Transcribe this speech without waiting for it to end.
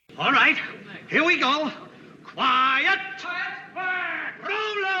All right, here we go. Quiet.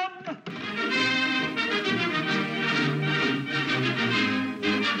 Roll 'em.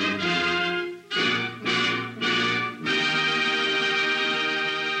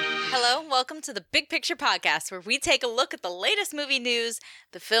 Hello, welcome to the Big Picture Podcast, where we take a look at the latest movie news,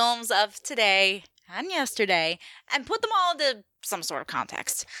 the films of today and yesterday, and put them all into some sort of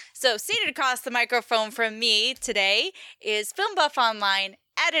context. So, seated across the microphone from me today is Film Buff Online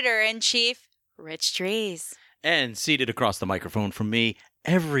Editor-in-Chief, Rich Trees. And seated across the microphone from me,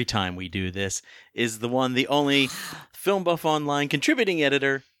 every time we do this, is the one, the only Film Buff Online contributing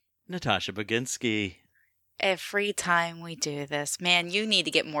editor, Natasha Baginski. Every time we do this, man, you need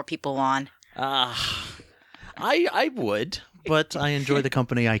to get more people on. I would, but I enjoy the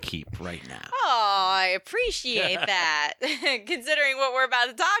company I keep right now. Oh, I appreciate that. Considering what we're about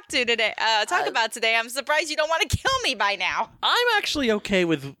to talk about today, I'm surprised you don't want to kill me by now. I'm actually okay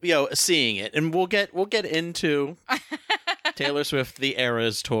with seeing it, and we'll get into Taylor Swift the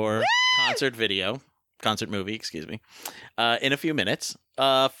ERAS tour concert movie, in a few minutes.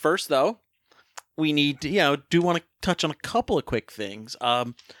 First though, we need to do want to touch on a couple of quick things.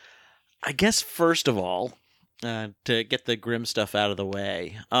 I guess first of all, to get the grim stuff out of the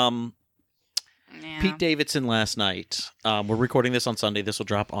way. Pete Davidson last night, we're recording this on Sunday, this will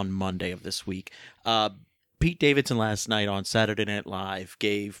drop on Monday of this week. Pete Davidson last night on Saturday Night Live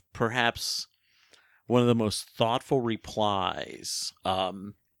gave perhaps one of the most thoughtful replies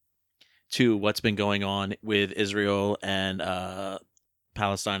to what's been going on with Israel and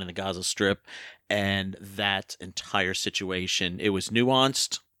Palestine and the Gaza Strip and that entire situation. It was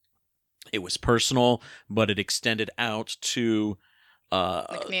nuanced, it was personal, but it extended out to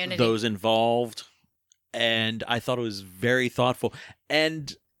the community, those involved, and I thought it was very thoughtful.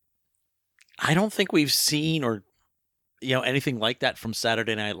 And I don't think we've seen or anything like that from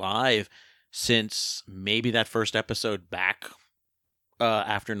Saturday Night Live since maybe that first episode back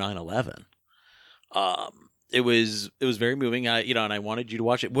after 9/11. It was very moving. And I wanted you to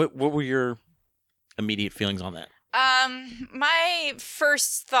watch it. What were your immediate feelings on that? My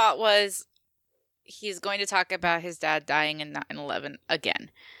first thought was he's going to talk about his dad dying in 9/11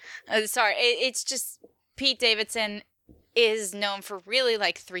 again. Sorry, it's just Pete Davidson is known for really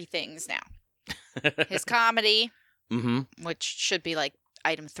like three things now. His comedy, which should be like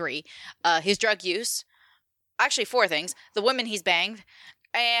item 3, his drug use, actually 4 things, the women he's banged,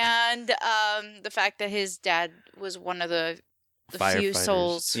 and the fact that his dad was one of the few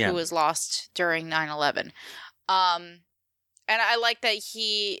souls who was lost during 9/11. And I like that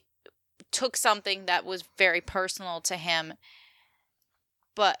he took something that was very personal to him,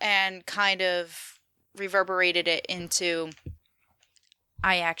 and kind of reverberated it into,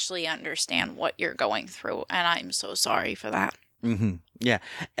 I actually understand what you're going through, and I'm so sorry for that. Mm-hmm. Yeah.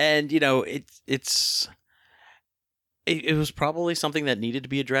 And, it was probably something that needed to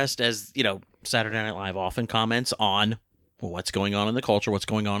be addressed, as, Saturday Night Live often comments on what's going on in the culture, what's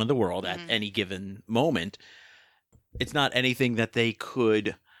going on in the world at any given moment. It's not anything that they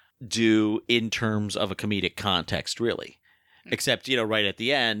could do in terms of a comedic context, really, except, right at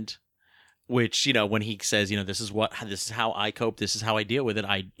the end, which, when he says, this is how I cope, this is how I deal with it.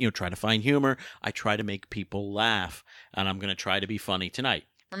 I, try to find humor. I try to make people laugh, and I'm going to try to be funny tonight.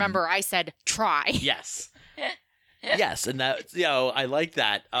 Remember, I said try. Yes. Yes, and that, I like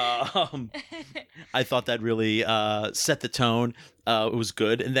that. I thought that really set the tone. It was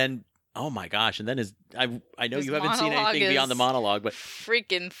good. And then, oh my gosh, and then I know you haven't seen anything beyond the monologue, but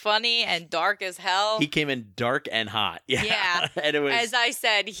freaking funny and dark as hell. He came in dark and hot. Yeah. And it was, as I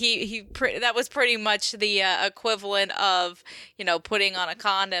said, that was pretty much the equivalent of, putting on a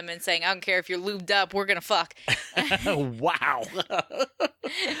condom and saying, I don't care if you're lubed up, we're gonna fuck. Wow.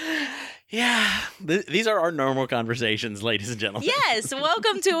 Yeah, these are our normal conversations, ladies and gentlemen. Yes,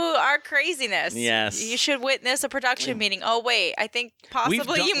 welcome to our craziness. Yes. You should witness a production meeting. Oh, wait, I think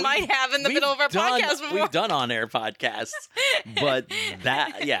possibly you might have in the middle of our podcast before. We've done on-air podcasts, but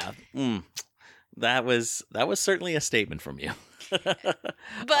that was certainly a statement from you.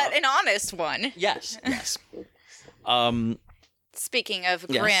 But an honest one. Yes. Speaking of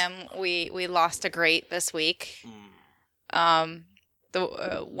grim, we lost a great this week.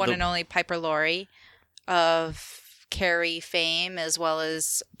 The one and only Piper Laurie of Carrie fame, as well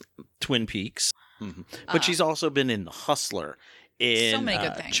as Twin Peaks. Mm-hmm. But she's also been in The Hustler, in so many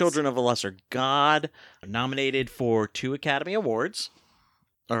good things. Children of a Lesser God, nominated for 2 Academy Awards.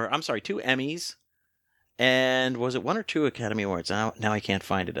 2 Emmys. And was it 1 or 2 Academy Awards? Now I can't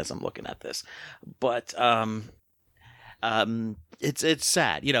find it as I'm looking at this. But it's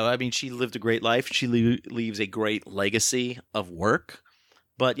sad. She lived a great life. She leaves a great legacy of work.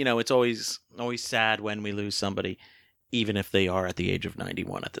 But, it's always sad when we lose somebody, even if they are at the age of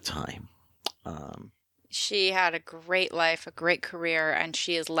 91 at the time. She had a great life, a great career, and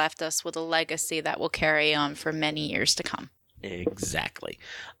she has left us with a legacy that will carry on for many years to come. Exactly.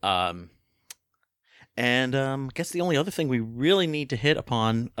 And I guess the only other thing we really need to hit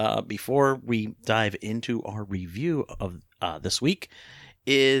upon before we dive into our review of this week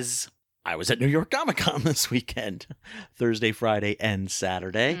is I was at New York Comic Con this weekend, Thursday, Friday, and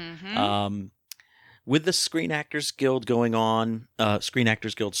Saturday. Mm-hmm. With the Screen Actors Guild going on, Screen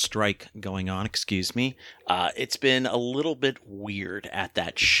Actors Guild strike going on, it's been a little bit weird at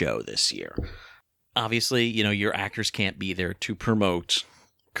that show this year. Obviously, your actors can't be there to promote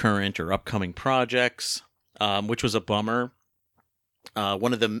current or upcoming projects, which was a bummer.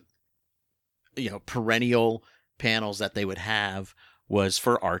 One of the perennial panels that they would have was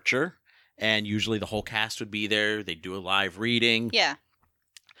for Archer, and usually the whole cast would be there. They'd do a live reading. Yeah.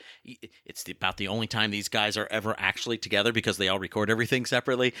 It's about the only time these guys are ever actually together because they all record everything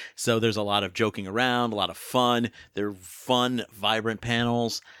separately. So there's a lot of joking around, a lot of fun. They're fun, vibrant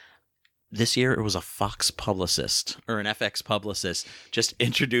panels. This year, it was a Fox publicist or an FX publicist just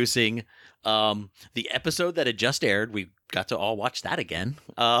introducing the episode that had just aired. We got to all watch that again.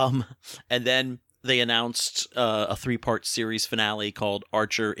 And then they announced a 3-part series finale called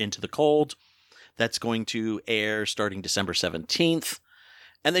Archer Into the Cold that's going to air starting December 17th.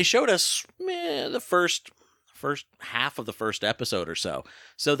 And they showed us the first half of the first episode or so.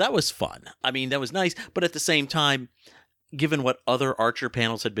 So that was fun. I mean, that was nice. But at the same time, given what other Archer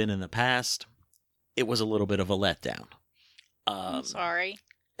panels had been in the past, it was a little bit of a letdown. I'm sorry.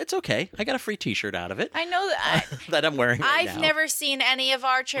 It's okay. I got a free T-shirt out of it. I know that. That I'm wearing right now. I've never seen any of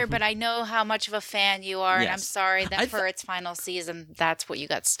Archer, but I know how much of a fan you are, and I'm sorry that for its final season, that's what you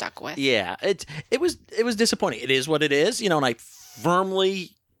got stuck with. Yeah, it was disappointing. It is what it is, and I firmly,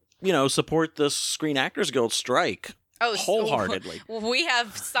 support the Screen Actors Guild strike. Oh, wholeheartedly. We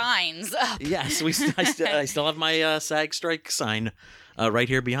have signs up. Yes, I still have my SAG strike sign right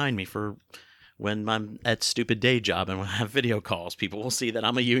here behind me for when I'm at stupid day job and when I have video calls. People will see that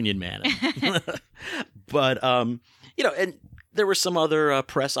I'm a union man. But and there were some other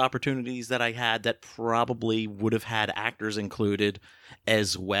press opportunities that I had that probably would have had actors included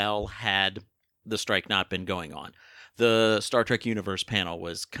as well had the strike not been going on. The Star Trek Universe panel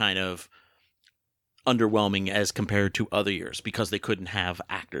was kind of underwhelming as compared to other years because they couldn't have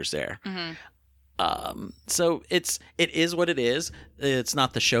actors there. Mm-hmm. So it is what it is. It's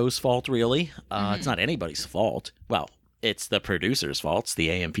not the show's fault, really. It's not anybody's fault. Well, it's the producer's fault. It's the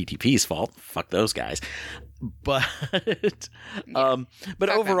AMPTP's fault. Fuck those guys. But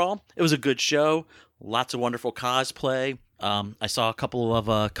overall, it was a good show. Lots of wonderful cosplay. I saw a couple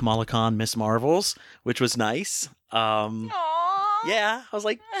of Kamala Khan Miss Marvels, which was nice. Aww. Yeah, I was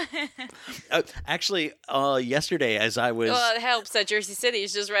like, actually, yesterday as I was, well, it helps that Jersey City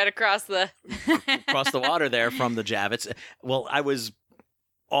is just right across the water there from the Javits. Well, I was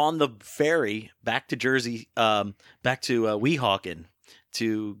on the ferry back to Jersey, back to Weehawken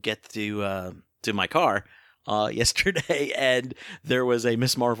to get to my car yesterday, and there was a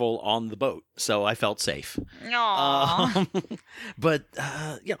Miss Marvel on the boat, so I felt safe. Aww. But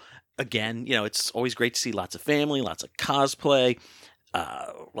again, it's always great to see lots of family, lots of cosplay,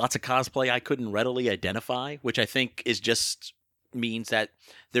 lots of cosplay I couldn't readily identify, which I think is just means that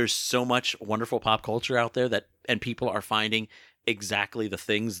there's so much wonderful pop culture out there and people are finding exactly the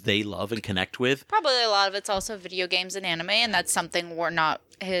things they love and connect with. Probably a lot of it's also video games and anime, and that's something we're not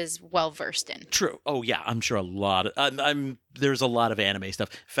as well versed in. True. Oh yeah, I'm sure a lot of there's a lot of anime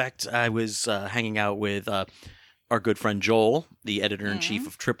stuff. In fact, I was hanging out with our good friend Joel, the editor-in-chief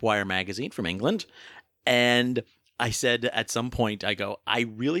of Tripwire magazine from England. And I said at some point, I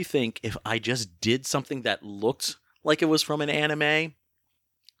really think if I just did something that looked like it was from an anime,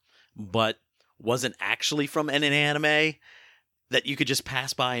 but wasn't actually from an anime, that you could just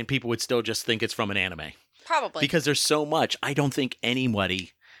pass by and people would still just think it's from an anime. Probably. Because there's so much. I don't think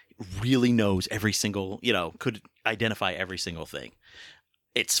anybody really knows every single, could identify every single thing.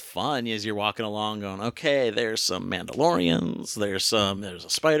 It's fun as you're walking along going, okay, there's some Mandalorians, there's a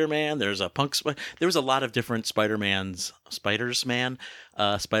Spider-Man, there's a punk there was a lot of different Spider-Men.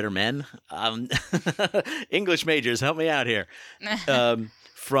 English majors, help me out here.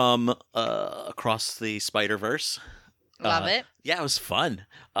 From across the Spider-Verse. Love it. Yeah, it was fun.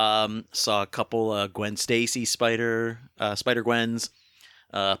 Saw a couple Gwen Stacy Spider-Gwens,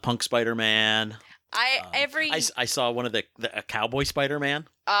 Punk Spider-Man. I saw one of the cowboy Spider-Man.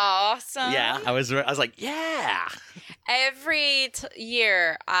 Awesome. Yeah, I was like, yeah. Every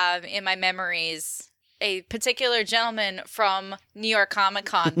year, in my memories, a particular gentleman from New York Comic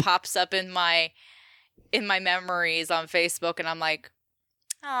Con pops up in my memories on Facebook, and I'm like,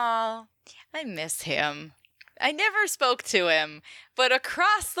 oh, I miss him. I never spoke to him, but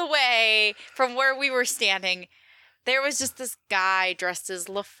across the way from where we were standing, there was just this guy dressed as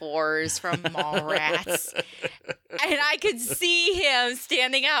LaFours from Mallrats. And I could see him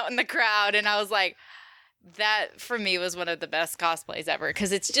standing out in the crowd, and I was like, that, for me, was one of the best cosplays ever,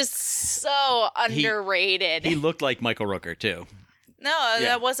 because it's just so underrated. He looked like Michael Rooker, too. No,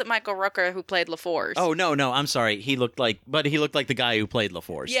 that wasn't Michael Rooker who played LaFours. Oh, no, I'm sorry. He looked like the guy who played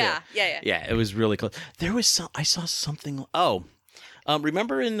LaFours, too. Yeah, it was really close. There was I saw something,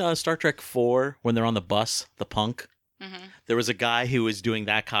 remember in Star Trek 4, when they're on the bus, the punk? Mm-hmm. There was a guy who was doing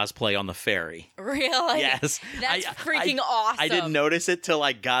that cosplay on the ferry. Really? Yes. That's freaking awesome. I didn't notice it till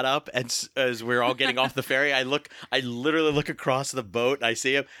I got up, and as we were all getting off the ferry, I literally look across the boat, and I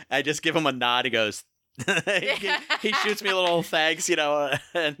see him. I just give him a nod. He goes, he shoots me a little thanks,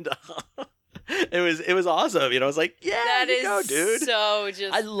 and it was awesome. I was like, yeah, that you is go, dude. So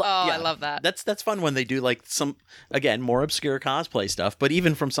just, I love that. That's fun when they do like some, again, more obscure cosplay stuff, but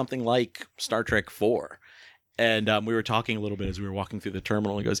even from something like Star Trek 4. And we were talking a little bit as we were walking through the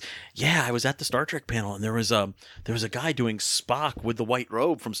terminal. He goes, "Yeah, I was at the Star Trek panel, and there was a guy doing Spock with the white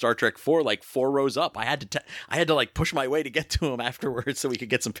robe from Star Trek 4, like 4 rows up. I had to like push my way to get to him afterwards so we could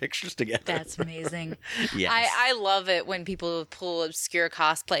get some pictures together." That's amazing. Yes. I love it when people pull obscure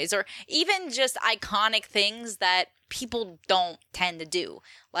cosplays or even just iconic things that people don't tend to do.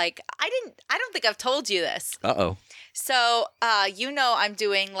 Like, I don't think I've told you this. Uh-oh. So, I'm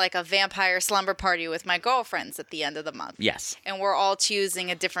doing like a vampire slumber party with my girlfriends at the end of the month. Yes. And we're all choosing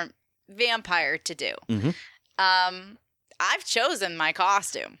a different vampire to do. Mm-hmm. I've chosen my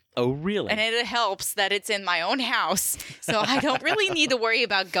costume. Oh, really? And it helps that it's in my own house. So I don't really need to worry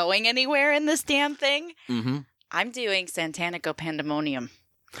about going anywhere in this damn thing. Mm-hmm. I'm doing Santanico Pandemonium.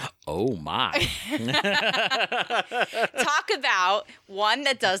 Oh, my. Talk about one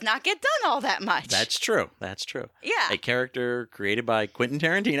that does not get done all that much. That's true. Yeah. A character created by Quentin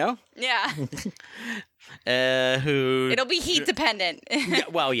Tarantino. Yeah. Who... It'll be heat dependent. Yeah,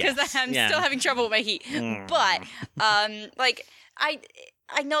 well, yes. Because I'm still having trouble with my heat. But, I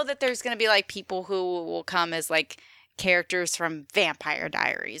know that there's going to be, like, people who will come as, like, characters from Vampire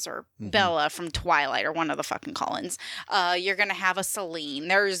Diaries or Bella from Twilight or one of the fucking Collins. You're going to have a Celine.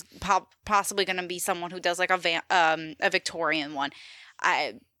 There's possibly going to be someone who does like a Victorian one.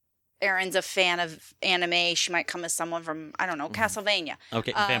 Erin's a fan of anime. She might come as someone from, I don't know, Castlevania.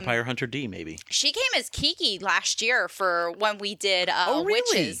 Okay, Vampire Hunter D, maybe. She came as Kiki last year for when we did really?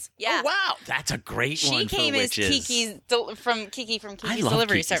 Witches. Yeah. Oh, wow. That's a great one for Witches. She came as from Kiki's I love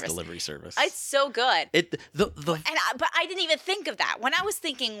Delivery Kiki's Service. Delivery Service. It's so good. But I didn't even think of that. When I was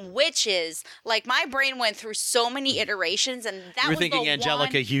thinking Witches, like my brain went through so many iterations, and that was you were thinking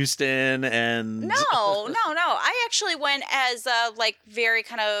Angelica Houston and... No. I actually went as like very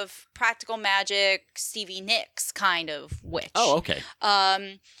kind of practical magic Stevie Nicks kind of witch. Oh, okay.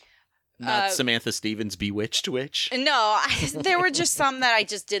 Not Samantha Stevens Bewitched Witch? No, there were just some that I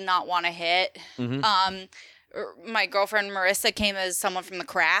just did not want to hit. Mm-hmm. My girlfriend Marissa came as someone from The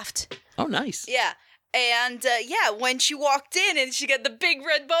Craft. Oh, nice. Yeah. And, when she walked in and she got the big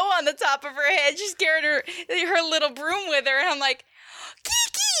red bow on the top of her head, she's carried her little broom with her, and I'm like,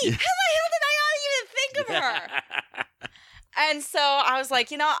 Kiki! How the hell did I not even think of her? And so I was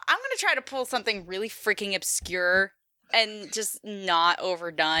like, I'm going to try to pull something really freaking obscure and just not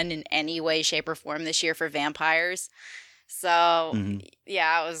overdone in any way, shape, or form this year for vampires. So,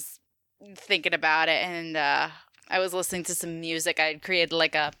 yeah, I was thinking about it, and I was listening to some music. I had created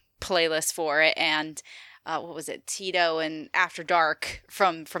like a playlist for it, and what was it? Tito and After Dark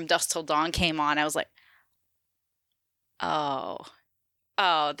from Dusk Till Dawn came on. I was like,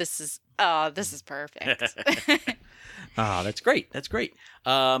 this is perfect. Oh, that's great.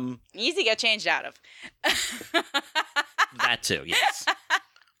 Easy got changed out of. That too, yes.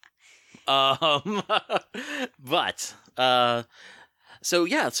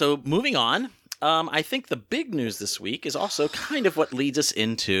 So moving on, I think the big news this week is also kind of what leads us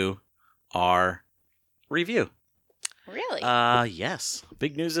into our review. Really? Yes.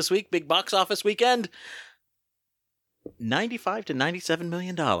 Big news this week, big box office weekend. $95 to $97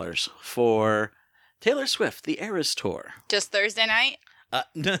 million for Taylor Swift, the Eras Tour. Just Thursday night?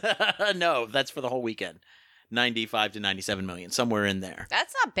 No, that's for the whole weekend. 95 to 97 million, somewhere in there.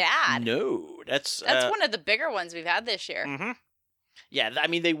 That's not bad. No, that's one of the bigger ones we've had this year. Mm-hmm. Yeah, I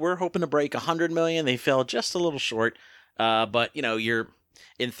mean, they were hoping to break 100 million. They fell just a little short. But, you're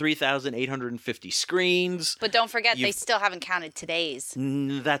in 3,850 screens. But don't forget, they still haven't counted today's.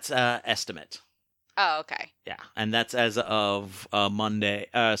 That's estimate. Oh, okay. Yeah, and that's as of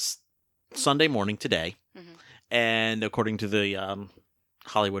Sunday morning today. Mm-hmm. And according to the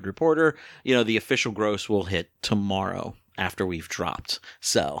Hollywood Reporter, the official gross will hit tomorrow after we've dropped.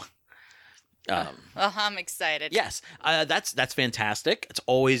 So, I'm excited. yes, that's fantastic. It's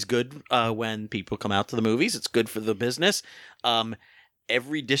always good when people come out to the movies. It's good for the business.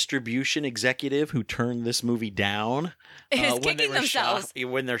 Every distribution executive who turned this movie down is kicking themselves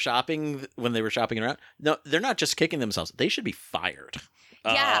when they were shopping around. No, they're not just kicking themselves. They should be fired.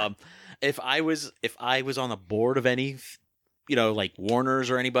 Yeah. If I was on the board of any, like Warner's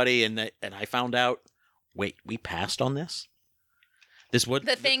or anybody, and I found out, wait, we passed on this.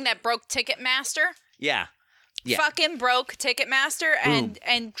 The thing that broke Ticketmaster. Yeah. Fucking broke Ticketmaster,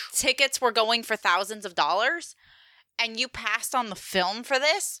 and tickets were going for thousands of dollars. And you passed on the film for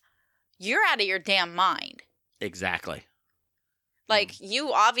this, you're out of your damn mind. Exactly. Like,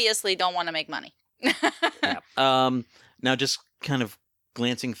 you obviously don't want to make money. Yeah. Now, just kind of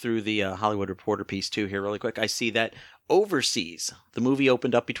glancing through the Hollywood Reporter piece, too, here really quick, I see that overseas, the movie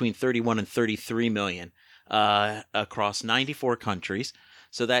opened up between 31 and 33 million across 94 countries.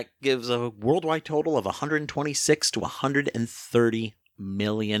 So that gives a worldwide total of 126 to 130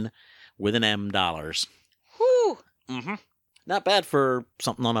 million with an M dollars. Whew. Mm-hmm. Not bad for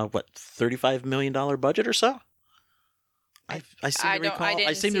something on a $35 million budget or so. I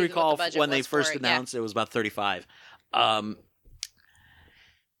seem to recall when they first announced it was about 35. And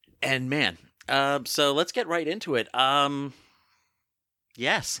man, so let's get right into it.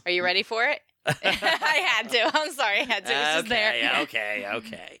 Yes. Are you ready for it? I had to. I'm sorry, I had to. It was just there.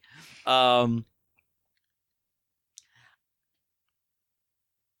 Okay.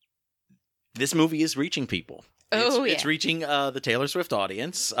 This movie is reaching people. It's reaching the Taylor Swift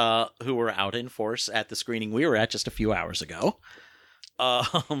audience, who were out in force at the screening we were at just a few hours ago.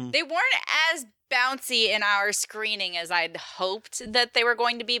 They weren't as bouncy in our screening as I'd hoped that they were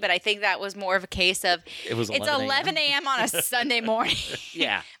going to be, but I think that was more of a case of it's 11 a.m. on a Sunday morning.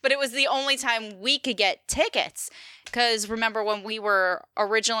 Yeah. But it was the only time we could get tickets. Because remember when we were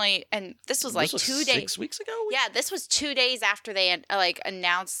originally, and this was 2 days. 6 weeks ago? Yeah, this was 2 days after they had,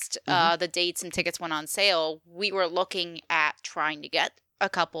 announced the dates and tickets went on sale. We were looking at trying to get a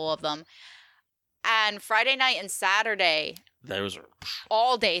couple of them. And Friday night and Saturday,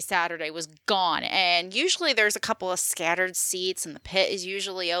 all day Saturday was gone. And usually there's a couple of scattered seats and the pit is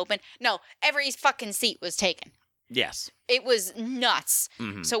usually open. No, every fucking seat was taken. Yes. It was nuts.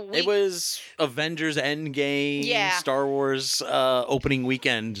 Mm-hmm. So it was Avengers Endgame, Star Wars opening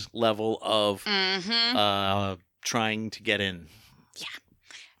weekend level of trying to get in.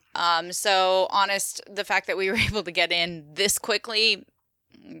 Yeah. So honest, the fact that we were able to get in this quickly,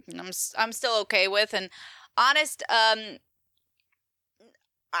 I'm still okay with. And honest, I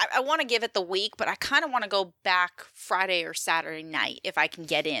want to give it the week, but I kind of want to go back Friday or Saturday night if I can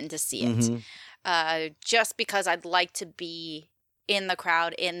get in to see it. Mm-hmm. Just because I'd like to be in the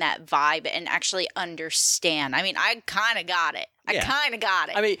crowd, in that vibe, and actually understand. I mean, I kind of got it.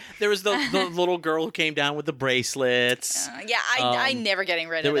 I mean, there was the little girl who came down with the bracelets. I'm never getting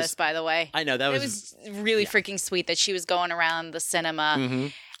rid of this, by the way. I know. It was really freaking sweet that she was going around the cinema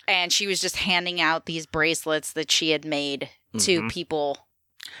and she was just handing out these bracelets that she had made to people.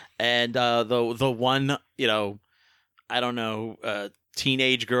 And the one, I don't know,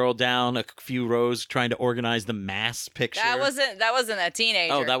 teenage girl down a few rows trying to organize the mass picture. That wasn't a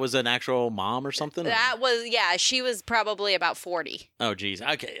teenager. Oh, that was an actual mom or something? She was probably about 40. Oh, geez.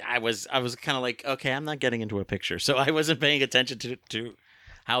 Okay, I was kind of like, okay, I'm not getting into a picture, so I wasn't paying attention to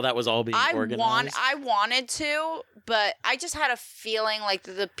how that was all being organized. I wanted to, but I just had a feeling like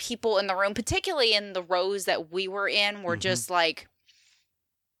the people in the room, particularly in the rows that we were in, were just like,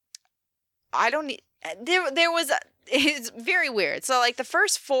 I don't need. There was. It's very weird. So, the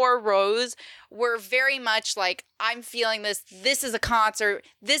first 4 rows were very much like, I'm feeling this. This is a concert.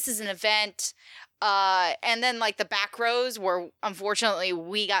 This is an event. And then, the back rows where, unfortunately,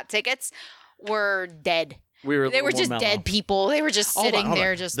 we got tickets, were dead. They were just dead people. They were just sitting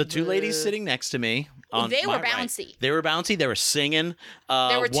there. Just the 2 ladies sitting next to me. They were bouncy. Right. They were bouncy. They were singing.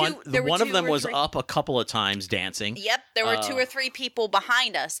 One of them was up a couple of times dancing. Yep, there were 2 or 3 people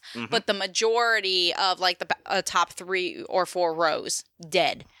behind us, but the majority of the top 3 or 4 rows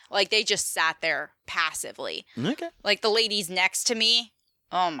dead. They just sat there passively. Okay. The ladies next to me.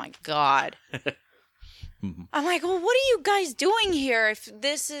 Oh my god. I'm like, well, what are you guys doing here? If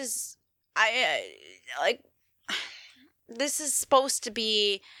this is, this is supposed to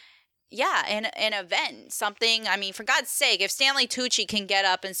be. Yeah, an event, something. I mean, for God's sake, if Stanley Tucci can get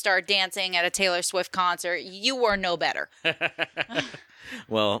up and start dancing at a Taylor Swift concert, you are no better.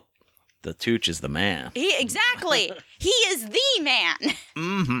 Well, The Tooch is the man. Exactly. He is the man.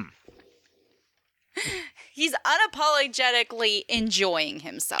 Mm-hmm. He's unapologetically enjoying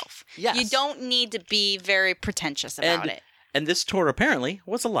himself. Yes. You don't need to be very pretentious about it. And this tour apparently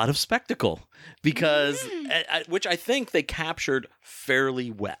was a lot of spectacle because, which I think they captured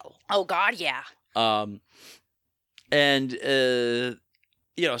fairly well. Oh God, yeah. And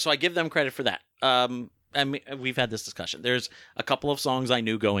so I give them credit for that. I mean, we've had this discussion. There's a couple of songs I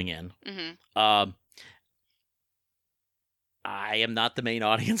knew going in. Mm-hmm. I am not the main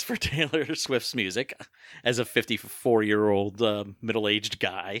audience for Taylor Swift's music as a 54-year-old middle-aged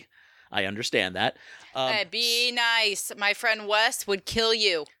guy. I understand that. Be nice. My friend Wes would kill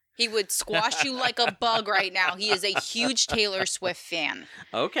you. He would squash you like a bug right now. He is a huge Taylor Swift fan.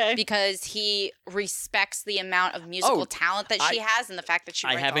 Okay. Because he respects the amount of musical talent that she has and the fact that she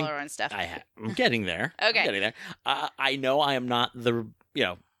writes all her own stuff. I'm getting there. Okay. I'm getting there. I know I am not the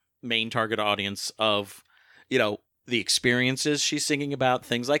main target audience of the experiences she's singing about,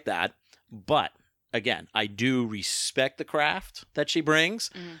 things like that. But again, I do respect the craft that she brings.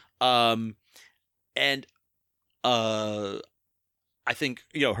 Mm-hmm. And I think,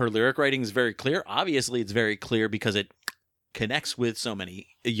 her lyric writing is very clear. Obviously, it's very clear because it connects with so many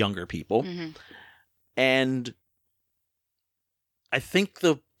younger people. Mm-hmm. And I think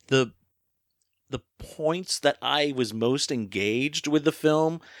the points that I was most engaged with the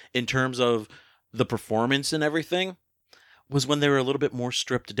film in terms of the performance and everything was when they were a little bit more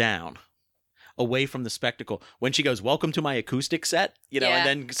stripped down, away from the spectacle. When she goes, "Welcome to my acoustic set," and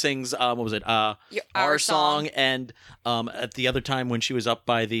then sings, what was it? Our song. And at the other time when she was up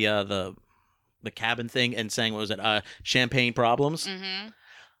by the cabin thing and sang, what was it? Champagne Problems. Mm-hmm.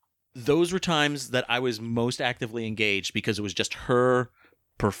 Those were times that I was most actively engaged because it was just her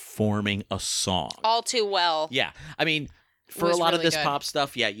performing a song. All too well. Yeah. I mean, for a lot really of this good. pop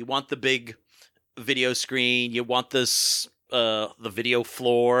stuff, you want the big video screen, you want this the video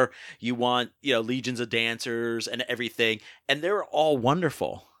floor, you want legions of dancers and everything, and they're all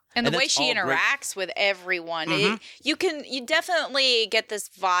wonderful. And the way she interacts with everyone, Mm-hmm. you definitely get this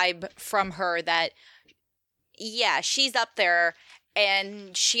vibe from her that she's up there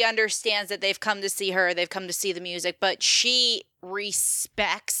and she understands that they've come to see her, they've come to see the music, but she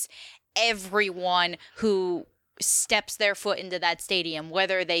respects everyone who steps their foot into that stadium,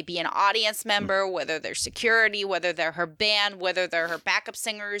 whether they be an audience member, whether they're security, whether they're her band, whether they're her backup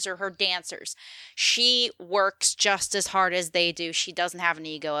singers or her dancers. She works just as hard as they do. She doesn't have an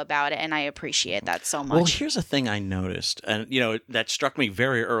ego about it, and I appreciate that so much. Well, here's a thing I noticed, and that struck me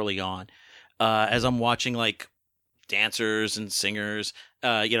very early on, as I'm watching like dancers and singers,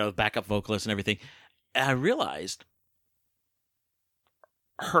 backup vocalists and everything. And I realized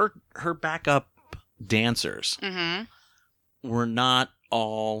her backup dancers were not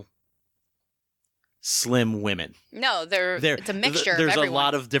all slim women. No, it's a mixture. There's of everyone. a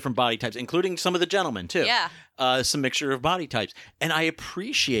lot of different body types, including some of the gentlemen too. Yeah, some mixture of body types, and I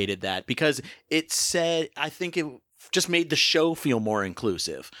appreciated that because it said, I think it just made the show feel more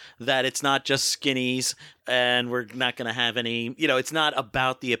inclusive. That it's not just skinnies, and we're not going to have any. It's not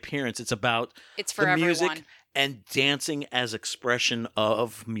about the appearance. It's about it's for the music. everyone. And dancing as expression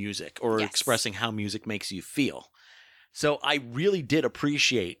of music or Yes. expressing how music makes you feel. So I really did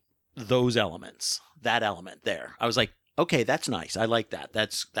appreciate those elements, that element there. I was like, okay, that's nice. I like that.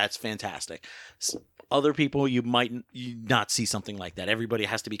 That's fantastic. Other people, you might not see something like that. Everybody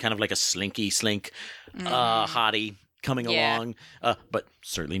has to be kind of like a slink hottie coming along. But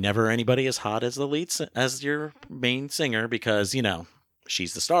certainly never anybody as hot as as your main singer because,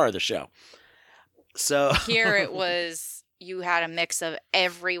 she's the star of the show. So Here it was, you had a mix of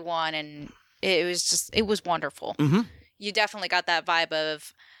everyone, and it was wonderful. Mm-hmm. You definitely got that vibe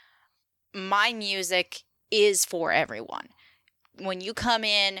of my music is for everyone. When you come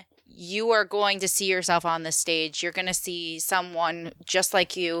in, you are going to see yourself on the stage. You're going to see someone just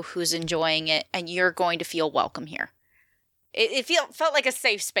like you who's enjoying it, and you're going to feel welcome here. It felt like a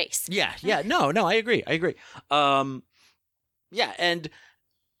safe space. Yeah. No, I agree.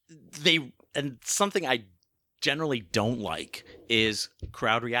 And something I generally don't like is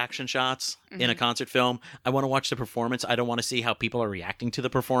crowd reaction shots in a concert film. I want to watch the performance. I don't want to see how people are reacting to the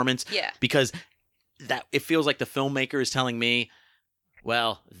performance. Yeah. Because it feels like the filmmaker is telling me,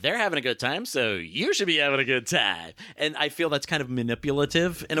 well, they're having a good time, so you should be having a good time. And I feel that's kind of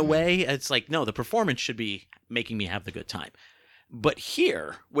manipulative in a way. It's like, no, the performance should be making me have the good time. But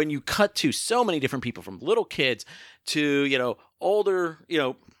here, when you cut to so many different people, from little kids to, older,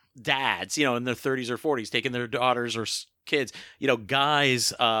 dads, in their 30s or 40s, taking their daughters or kids,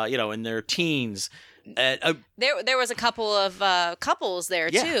 guys, in their teens, There was a couple of couples there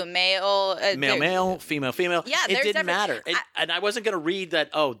too. Male, male, female. Yeah, it didn't matter. And I wasn't going to read that.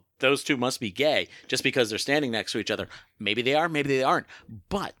 Oh, those two must be gay just because they're standing next to each other. Maybe they are. Maybe they aren't.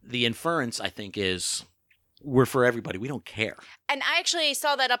 But the inference, I think, is we're for everybody. We don't care. And I actually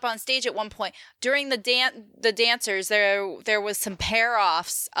saw that up on stage at one point during the dancers. There was some pair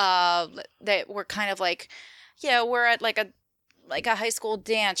offs that were kind of like, we're at like a high school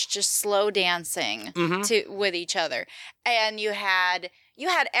dance, just slow dancing with each other. And you had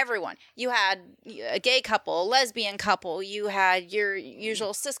everyone. You had a gay couple, a lesbian couple. You had your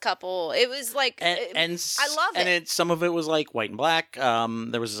usual cis couple. It was like, I love it. And some of it was like white and black.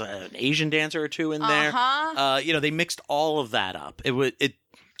 There was an Asian dancer or two in there. They mixed all of that up. It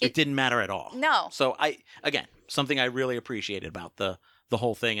didn't matter at all. No. So something I really appreciated about the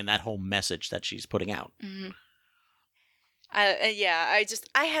whole thing and that whole message that she's putting out. Mm-hmm. I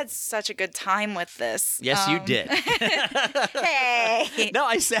had such a good time with this. Yes, you did. Hey. No,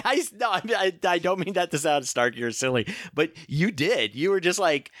 I don't mean that to sound snarky or silly, but you did. You were just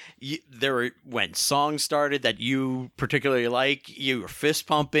like, when songs started that you particularly like, you were fist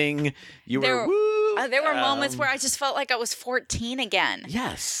pumping. There were moments where I just felt like I was 14 again.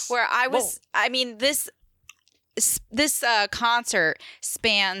 Yes. Where I was, This concert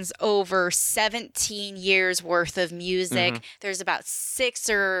spans over 17 years worth of music. Mm-hmm. There's about 6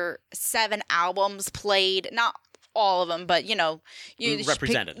 or 7 albums played. Not all of them, but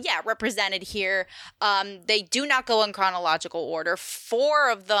represented. Represented here. They do not go in chronological order.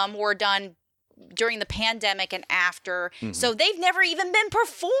 4 of them were done during the pandemic and after. Mm-hmm. So they've never even been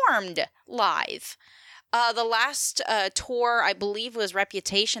performed live. The last tour, I believe, was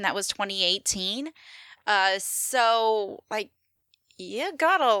Reputation. That was 2018. So you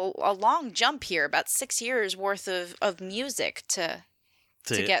got a long jump here, about 6 years worth of music to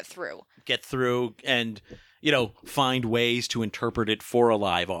get through. Get through and, find ways to interpret it for a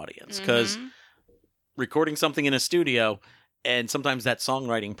live audience. Because recording something in a studio, and sometimes that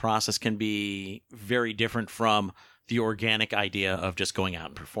songwriting process can be very different from the organic idea of just going out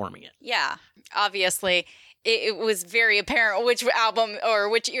and performing it. Yeah, obviously. It was very apparent which album or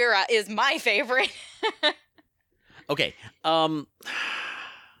which era is my favorite. Okay. I'm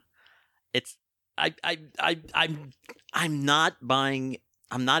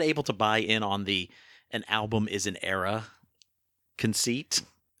not able to buy in on an album is an era conceit.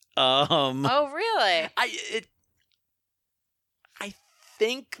 Oh really? I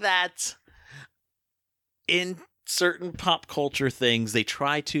think that in certain pop culture things they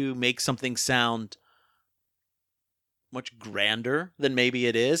try to make something sound much grander than maybe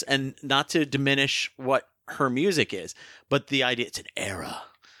it is, and not to diminish what her music is, but the idea it's an era.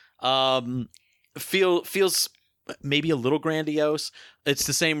 Feels maybe a little grandiose. It's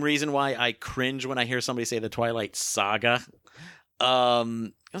the same reason why I cringe when I hear somebody say the Twilight Saga.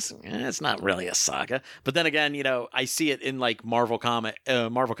 It's not really a saga, but then again, I see it in like Marvel comic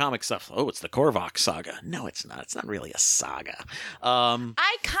stuff. Oh, it's the Korvac saga. No, it's not. It's not really a saga.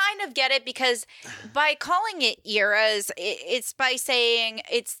 I kind of get it because by calling it eras, it's by saying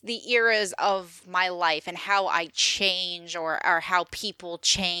it's the eras of my life and how I change or how people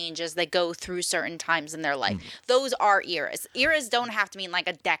change as they go through certain times in their life. Those are eras. Eras don't have to mean like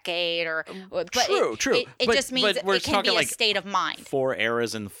a decade but true. It just means it can be a state of mind. 4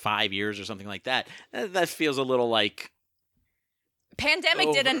 eras in 5 years or something like that. That feels a little like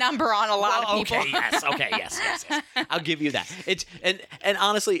pandemic did a number on a lot of people. Yes. I'll give you that. It's and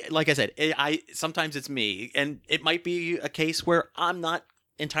honestly, like I said, sometimes it's me, and it might be a case where I'm not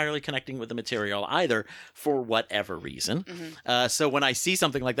entirely connecting with the material either for whatever reason. Mm-hmm. So when I see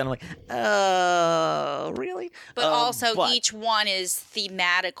something like that, I'm like, oh, really? But also each one is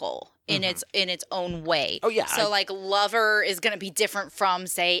thematical in its own way. Oh yeah. So like Lover is going to be different from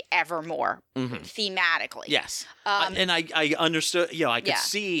say Evermore thematically. Yes. And I understood, I could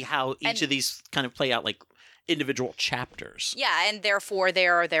see how each of these kind of play out like individual chapters. Yeah, and therefore they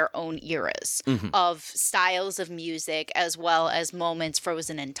are their own eras of styles of music as well as moments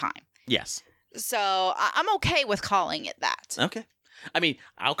frozen in time. Yes. So I'm okay with calling it that. Okay. I mean,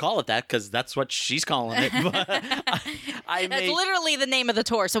 I'll call it that because that's what she's calling it. But that's literally the name of the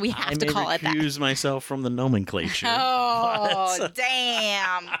tour, so we have to call it that. I recuse myself from the nomenclature. Oh,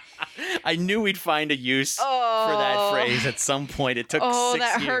 damn. I knew we'd find a use for that phrase at some point. It took 6 years. Oh,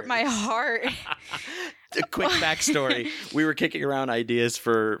 that hurt my heart. A quick backstory. We were kicking around ideas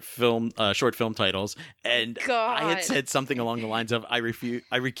for short film titles, and I had said something along the lines of, I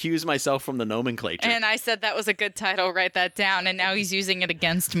recuse myself from the nomenclature. And I said that was a good title, write that down, and now he's using it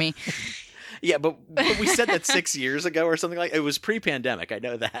against me. Yeah, but we said that 6 years ago or something like that. It was pre-pandemic, I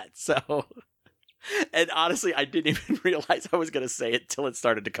know that, so... And honestly, I didn't even realize I was going to say it till it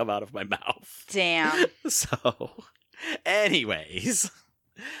started to come out of my mouth. Damn. So, anyways,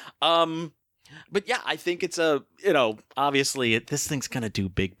 but yeah, I think it's obviously this thing's going to do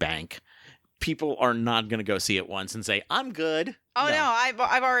big bank. People are not going to go see it once and say, I'm good. Oh, no,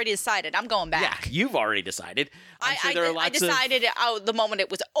 I've already decided. I'm going back. Yeah, you've already decided. I'm sure there are lots I decided the moment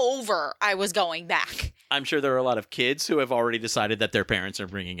it was over, I was going back. I'm sure there are a lot of kids who have already decided that their parents are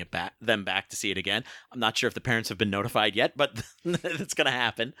bringing them back to see it again. I'm not sure if the parents have been notified yet, but it's going to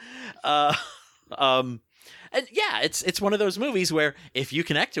happen. And yeah, it's one of those movies where if you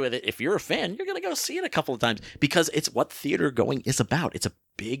connect with it, if you're a fan, you're going to go see it a couple of times because it's what theater going is about. It's a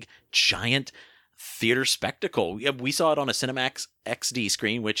big, giant theater spectacle. We saw it on a Cinemax XD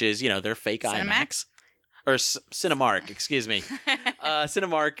screen, which is, their fake IMAX. Or Cinemark, excuse me.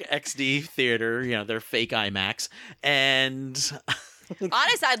 Cinemark XD theater, their fake IMAX. And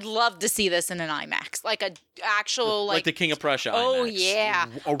honest, I'd love to see this in an IMAX, like a actual like the King of Prussia IMAX. Oh yeah,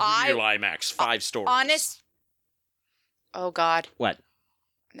 a real IMAX, 5 stories. Honest. Oh God. What?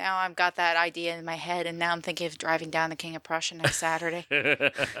 Now I've got that idea in my head, and now I'm thinking of driving down the King of Prussia next Saturday.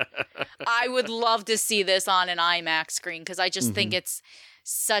 I would love to see this on an IMAX screen because I just think it's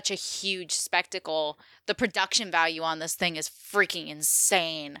such a huge spectacle. The production value on this thing is freaking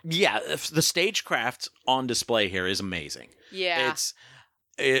insane. Yeah, the stagecraft on display here is amazing. Yeah.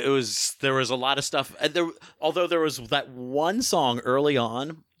 There was a lot of stuff. Although there was that one song early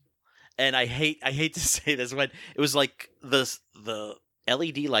on, and I hate to say this, but it was like the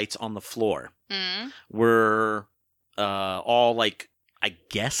LED lights on the floor were all like, I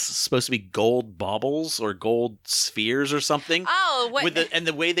guess, supposed to be gold baubles or gold spheres or something. Oh, what? And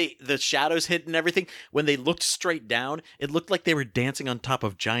the way the shadows hit and everything, when they looked straight down, it looked like they were dancing on top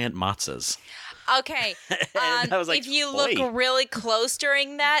of giant matzahs. Okay. I was like, if you look really close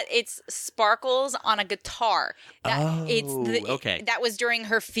during that, it's sparkles on a guitar. Okay. That was during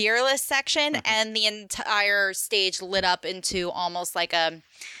her Fearless section, and the entire stage lit up into almost like a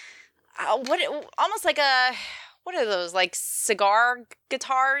what are those, like cigar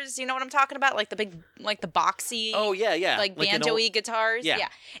guitars? You know what I'm talking about? Like the big, like the boxy. Oh yeah. Like banjo-y guitars. Yeah.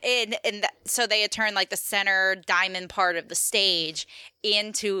 So they had turned like the center diamond part of the stage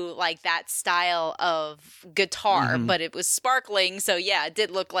into like that style of guitar, but it was sparkling. So yeah, it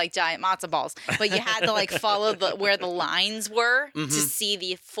did look like giant matzo balls. But you had to like follow where the lines were to see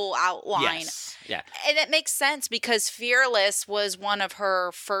the full outline. Yes. Yeah. And it makes sense because Fearless was one of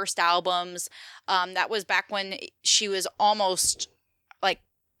her first albums. That was back when she was almost like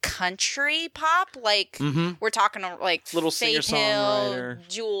country pop. Like we're talking like little Faith singer-songwriter. Hill,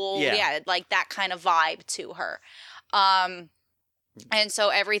 Jewel. Yeah, like that kind of vibe to her. And so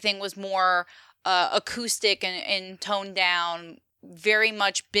everything was more acoustic and toned down, very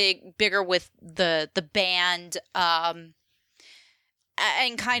much bigger with the band.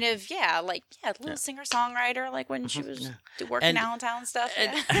 And kind of, little singer-songwriter, like when she was working Allentown and stuff.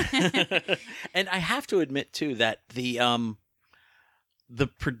 And I have to admit, too, that the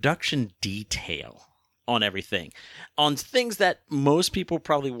production detail on everything, on things that most people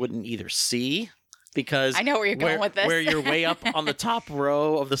probably wouldn't either see, because I know where you're going with this. Where you're way up on the top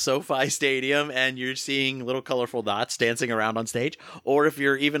row of the SoFi Stadium and you're seeing little colorful dots dancing around on stage, or if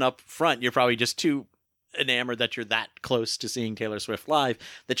you're even up front, you're probably just too enamored that you're that close to seeing Taylor Swift live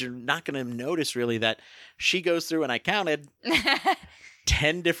that you're not going to notice really that she goes through, and I counted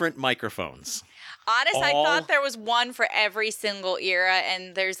 10 different microphones. Honest, I thought there was one for every single era,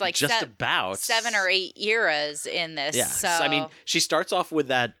 and there's like just about 7 or 8 eras in this. Yeah, so I mean, she starts off with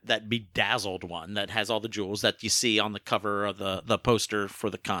that bedazzled one that has all the jewels that you see on the cover of the poster for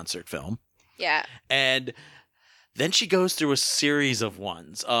the concert film. Yeah, and then she goes through a series of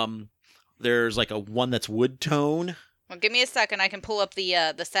ones. There's like a one that's wood tone. Well, give me a second. I can pull up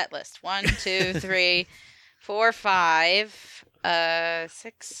the set list. 1, 2, 3, 4, 5,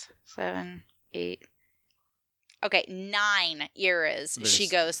 6, 7, 8. Okay, 9 eras she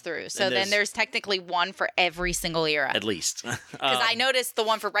goes through. So then there's technically one for every single era. At least. Because I noticed the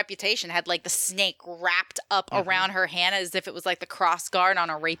one for Reputation had like the snake wrapped up around her hand as if it was like the cross guard on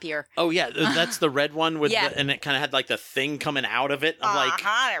a rapier. Oh, yeah. That's the red one with and it kind of had like the thing coming out of it. It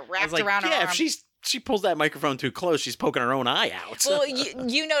wrapped around her arm. If she pulls that microphone too close, she's poking her own eye out. Well,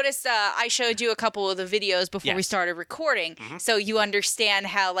 you noticed I showed you a couple of the videos before we started recording, so you understand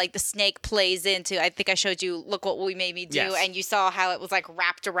how like the snake plays into. I think I showed you. Look what we made me do, and you saw how it was like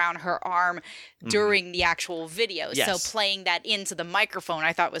wrapped around her arm during the actual video. Yes. So playing that into the microphone,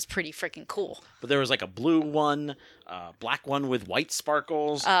 I thought was pretty freaking cool. But there was like a blue one, black one with white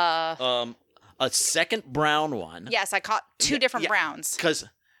sparkles, a second brown one. Yes, I caught 2 different browns. Because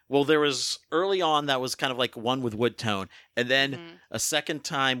Well, there was early on that was kind of like one with wood tone, and then a second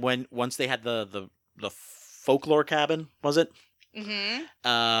time once they had the folklore cabin, was it?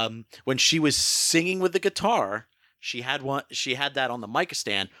 When she was singing with the guitar, she had that on the mic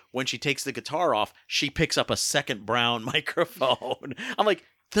stand. When she takes the guitar off, she picks up a second brown microphone. I'm like,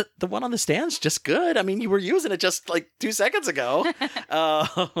 the one on the stand's just good. I mean, you were using it just like 2 seconds ago.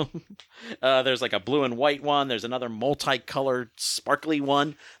 There's like a blue and white one. There's another multicolored sparkly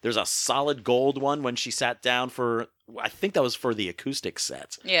one. There's a solid gold one when she sat down for, I think that was for the acoustic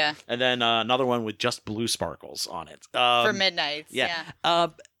set. Yeah. And then another one with just blue sparkles on it. For Midnights. Yeah.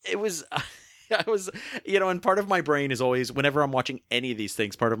 It was... I was, and part of my brain is always, whenever I'm watching any of these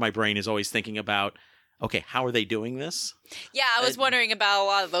things, part of my brain is always thinking about, okay, how are they doing this? Yeah, I was wondering about a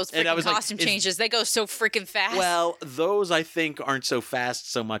lot of those freaking costume like, changes. They go so freaking fast. Well, those I think aren't so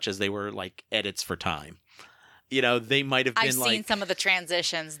fast so much as they were like edits for time. They might have been I've seen some of the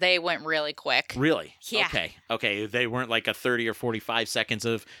transitions. They went really quick. Really? Yeah. Okay. They weren't like a 30 or 45 seconds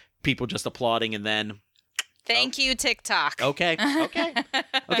of people just applauding and then... Thank you, TikTok. Okay.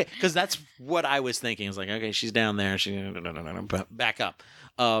 Because that's what I was thinking. I was like, okay, she's down there. Back up.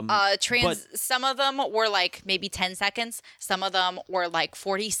 Some of them were like maybe 10 seconds. Some of them were like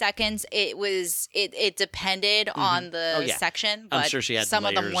 40 seconds. It depended on the section. But I'm sure she had some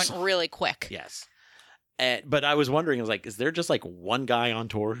layers. of them went really quick. Yes. But I was wondering, I was like, is there just like one guy on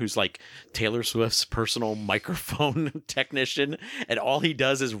tour who's like Taylor Swift's personal microphone technician, and all he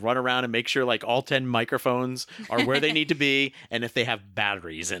does is run around and make sure like all 10 microphones are where they need to be, and if they have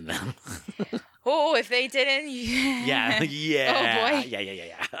batteries in them. Oh, if they didn't, yeah. Oh boy,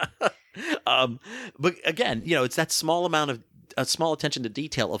 yeah. But again, it's that small amount of a small attention to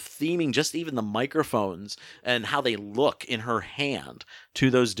detail of theming just even the microphones and how they look in her hand to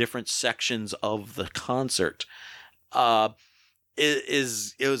those different sections of the concert. It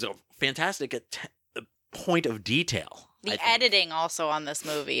was a fantastic point of detail. The editing also on this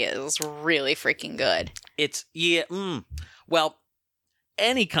movie is really freaking good. Well,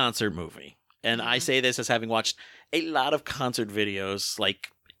 any concert movie, and I say this as having watched a lot of concert videos, like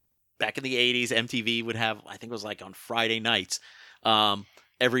back in the 80s, MTV would have, I think it was like on Friday nights,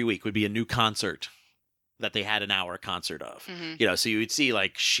 every week would be a new concert that they had an hour concert of. So you would see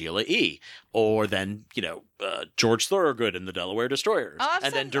like Sheila E. or then, George Thorogood and the Delaware Destroyers.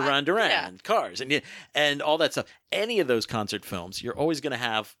 And then Duran Duran, Cars, and all that stuff. Any of those concert films, you're always going to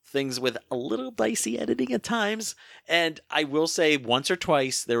have things with a little dicey editing at times. And I will say once or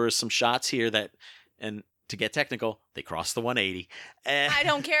twice, there were some shots here that, and to get technical, they crossed the 180. And I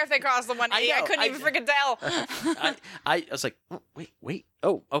don't care if they crossed the 180. I couldn't even freaking tell. I was like, oh, wait.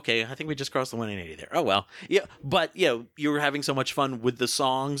 Oh, okay. I think we just crossed the 180 there. Oh, well. Yeah. But, you were having so much fun with the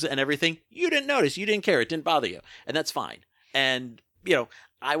songs and everything. You didn't notice. You didn't care. It didn't bother you. And that's fine. And,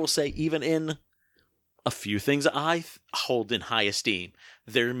 I will say even in a few things I hold in high esteem,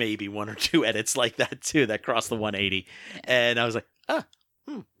 there may be one or two edits like that too that cross the 180. And I was like,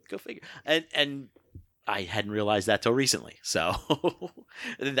 go figure. And I hadn't realized that till recently. So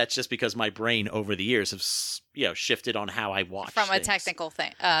that's just because my brain over the years has, shifted on how I watch from things. A technical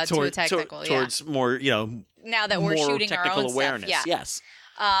thing to a technical, towards more, now that we're shooting technical our own awareness. Stuff, yeah. Yes.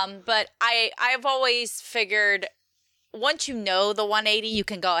 But I've always figured once you know the 180, you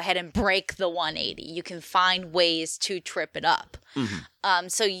can go ahead and break the 180. You can find ways to trip it up.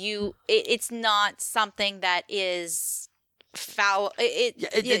 So it's not something that is foul.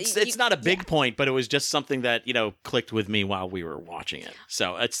 It's not a big point, but it was just something that clicked with me while we were watching it.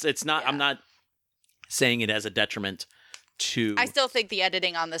 So it's not. I'm not saying it as a detriment to. I still think the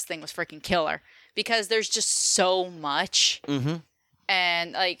editing on this thing was freaking killer because there's just so much.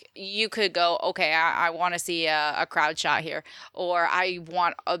 And like you could go, okay, I want to see a crowd shot here, or I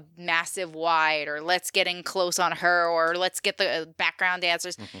want a massive wide, or let's get in close on her, or let's get the background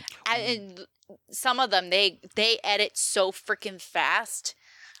dancers. And some of them they edit so freaking fast,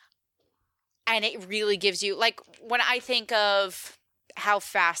 and it really gives you, like, when I think of how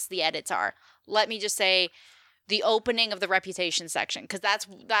fast the edits are, let me just say the opening of the Reputation section, because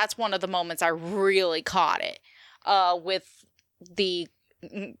that's one of the moments I really caught it with the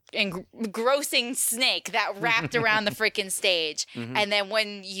engrossing snake that wrapped around the freaking stage. And then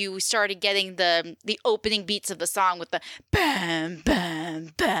when you started getting the opening beats of the song with the bam, bam,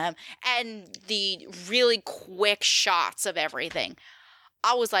 bam, and the really quick shots of everything,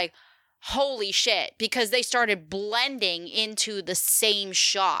 I was like, holy shit, because they started blending into the same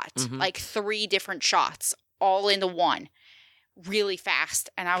shot, like 3 different shots all into one really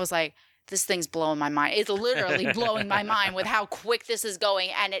fast. And I was like, this thing's blowing my mind. It's literally blowing my mind with how quick this is going,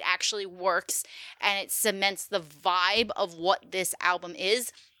 and it actually works, and it cements the vibe of what this album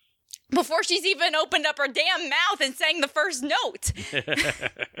is before she's even opened up her damn mouth and sang the first note. And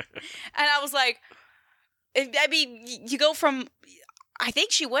I was like, I mean, you go from, I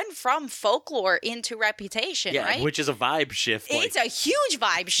think she went from folklore into Reputation, Yeah, right? which is a vibe shift. It's a huge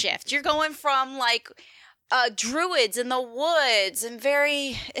vibe shift. You're going from like druids in the woods and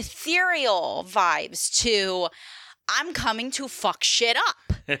very ethereal vibes to I'm coming to fuck shit up.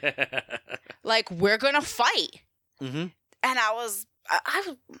 Like, we're going to fight. Mm-hmm. And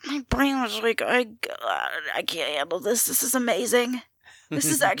my brain was like, I can't handle this. This is amazing. This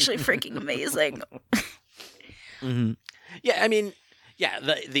is actually freaking amazing. Mm-hmm. Yeah, I mean, yeah,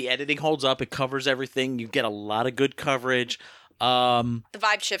 the editing holds up. It covers everything. You get a lot of good coverage. The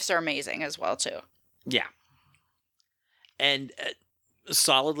vibe shifts are amazing as well, too. Yeah. And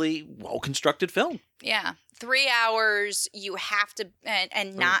solidly well-constructed film. Yeah. 3 hours, you have to,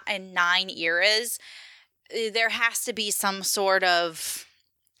 and 9 eras, there has to be some sort of,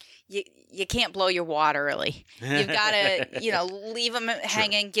 you can't blow your wad early. You've got to, leave them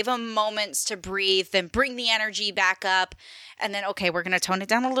hanging, give them moments to breathe, then bring the energy back up. And then, okay, we're going to tone it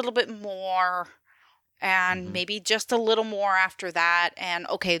down a little bit more. And maybe just a little more after that. And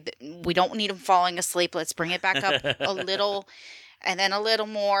okay, we don't need them falling asleep. Let's bring it back up a little, and then a little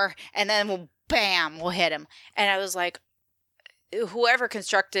more. And then we'll hit him. And I was like, whoever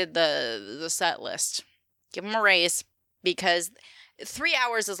constructed the set list, give them a raise, because 3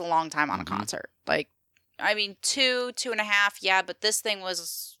 hours is a long time on a concert. Like, I mean, 2.5, yeah, but this thing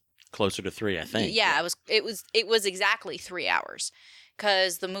was closer to 3, I think. Yeah, it was exactly 3 hours,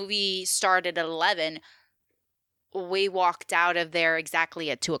 because the movie started at 11. We walked out of there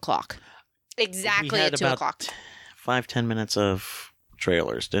exactly at 2:00. Exactly at 2:00. 5-10 minutes of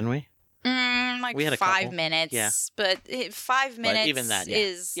trailers, didn't we? Like we had 5 minutes, yeah. But 5 minutes but even that,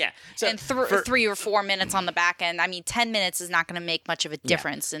 is So and 3 or 4 minutes on the back end. I mean, 10 minutes is not going to make much of a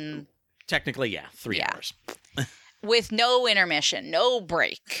difference. And technically, 3 hours with no intermission, no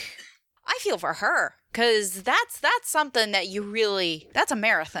break. I feel for her, because that's something that that's a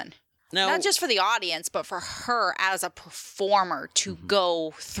marathon. No, not just for the audience, but for her as a performer to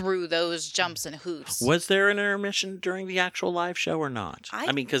go through those jumps and hoops. Was there an intermission during the actual live show or not? I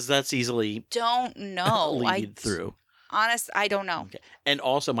mean, because that's easily don't know. through. Honest, I don't know. Okay. And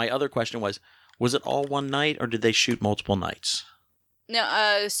also, my other question was it all one night, or did they shoot multiple nights?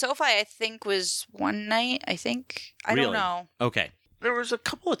 No, SoFi, I think, was one night, I think. I don't know. Okay. There was a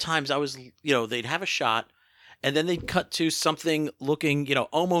couple of times I was, they'd have a shot, and then they'd cut to something looking,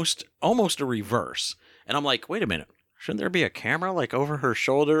 almost a reverse. And I'm like, wait a minute. Shouldn't there be a camera like over her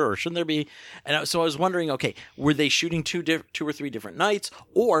shoulder, or shouldn't there be? And so I was wondering, okay, were they shooting 2 or 3 different nights,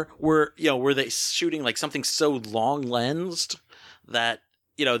 or were they shooting like something so long lensed that,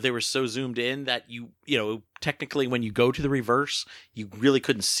 they were so zoomed in that technically when you go to the reverse, you really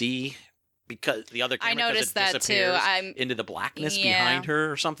couldn't see because the other camera, I noticed that too. Into the blackness behind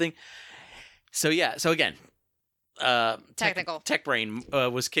her or something. So again, technical tech brain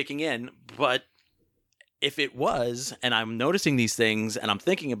was kicking in, but if it was, and I'm noticing these things and I'm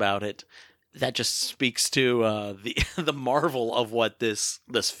thinking about it, that just speaks to the marvel of what this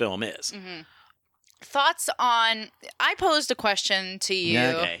film is. Mm-hmm. Thoughts on? I posed a question to you.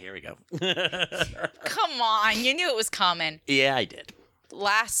 Okay, here we go. Come on, you knew it was coming. Yeah, I did.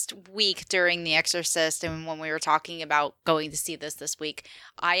 Last week during The Exorcist, and when we were talking about going to see this week,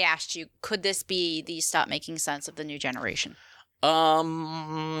 I asked you, could this be the Stop Making Sense of the new generation? Okay.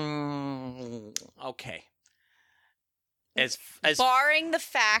 As barring the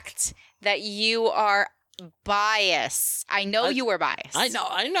fact that you are biased. I know you were biased. I know.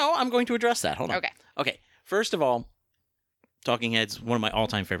 I'm going to address that. Hold on. Okay. First of all, Talking Heads, one of my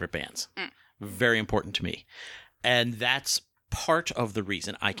all-time favorite bands. Very important to me. And that's part of the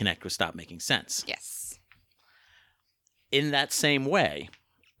reason I connect with Stop Making Sense. Yes. In that same way,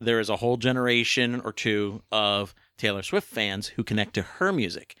 there is a whole generation or two of Taylor Swift fans who connect to her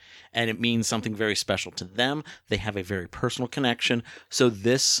music, and it means something very special to them. They have a very personal connection. So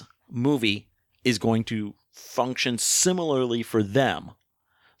this movie is going to function similarly for them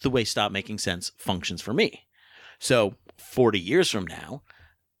the way Stop Making Sense functions for me. So 40 years from now,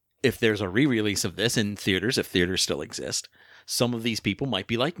 if there's a re-release of this in theaters, if theaters still exist, some of these people might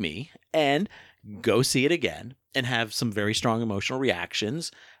be like me and go see it again and have some very strong emotional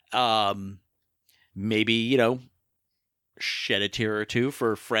reactions. Maybe, shed a tear or two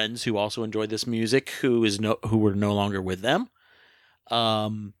for friends who also enjoy this music who were no longer with them.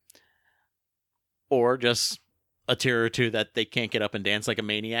 Or just a tear or two that they can't get up and dance like a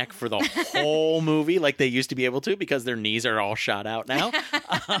maniac for the whole movie like they used to be able to because their knees are all shot out now.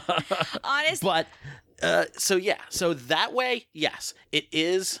 Honestly. But, so that way, yes, it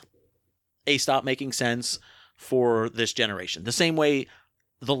is a Stop Making Sense for this generation. The same way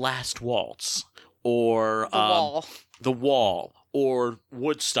The Last Waltz or The Wall or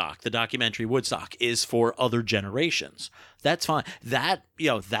Woodstock, the documentary Woodstock, is for other generations. That's fine. That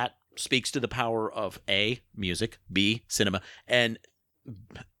speaks to the power of A, music, B, cinema, and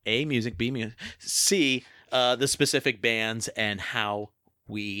A, music, B, music, C, the specific bands and how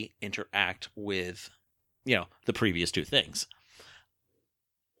we interact with, the previous two things.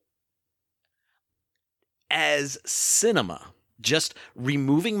 As cinema, just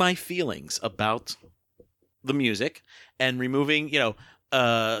removing my feelings about the music and removing,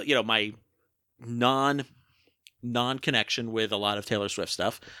 my non-connection with a lot of Taylor Swift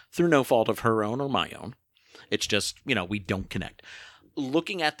stuff through no fault of her own or my own. It's just, we don't connect.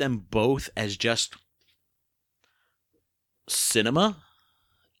 Looking at them both as just cinema,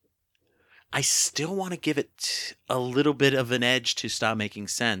 I still want to give it a little bit of an edge to Stop Making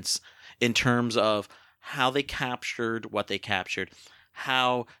Sense in terms of how they captured what they captured,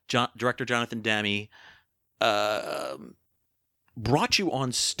 how director Jonathan Demme brought you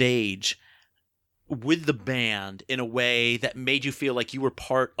on stage with the band in a way that made you feel like you were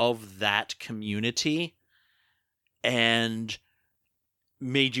part of that community and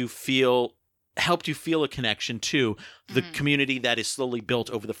helped you feel a connection to the community that is slowly built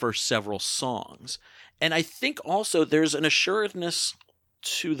over the first several songs. And I think also there's an assuredness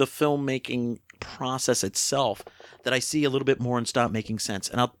to the filmmaking process itself that I see a little bit more in Stop Making Sense.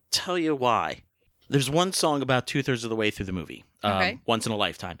 And I'll tell you why. There's one song about 2/3 of the way through the movie, Once in a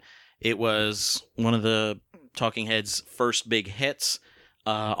Lifetime. It was one of the Talking Heads' first big hits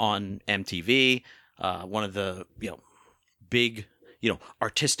on MTV, one of the big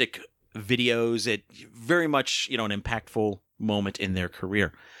artistic videos. It very much an impactful moment in their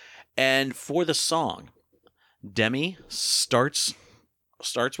career. And for the song, Demme starts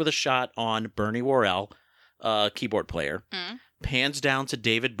with a shot on Bernie Worrell, keyboard player, pans down to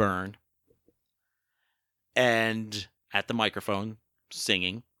David Byrne, and at the microphone,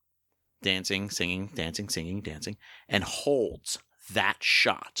 singing, dancing, singing, dancing, singing, dancing, and holds that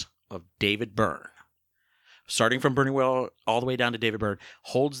shot of David Byrne, starting from Bernie Worrell all the way down to David Byrne,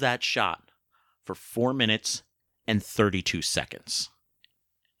 holds that shot for 4 minutes and 32 seconds.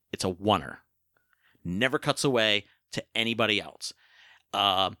 It's a oneer. Never cuts away to anybody else.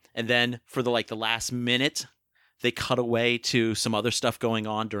 And then for the last minute, they cut away to some other stuff going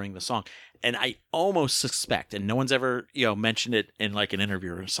on during the song. And I almost suspect, and no one's ever, mentioned it in an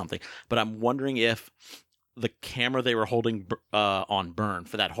interview or something, but I'm wondering if the camera they were holding on Byrne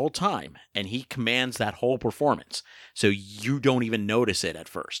for that whole time, and he commands that whole performance, so you don't even notice it at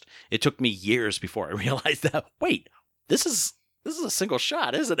first. It took me years before I realized that, wait, this is a single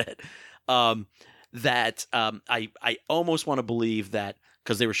shot, isn't it? I almost want to believe that,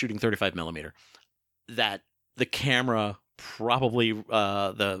 because they were shooting 35 millimeter, that the camera probably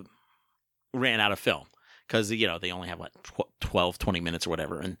ran out of film, because they only have 12, 20 minutes or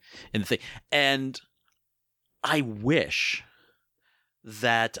whatever in the thing. And I wish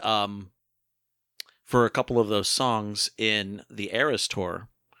that for a couple of those songs in the ERAS tour,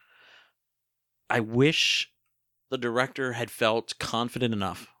 I wish the director had felt confident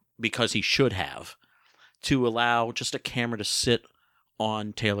enough, because he should have, to allow just a camera to sit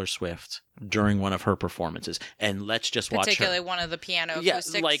on Taylor Swift during one of her performances, and let's just watch her. Particularly one of the piano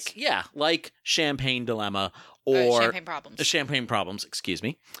acoustics. Like Champagne Dilemma or Champagne Problems, excuse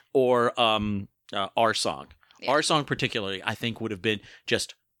me, or Our Song. Yeah. Our Song particularly, I think, would have been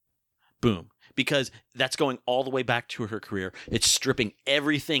just boom, because that's going all the way back to her career. It's stripping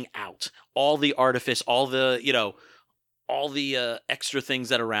everything out, all the artifice, all the extra things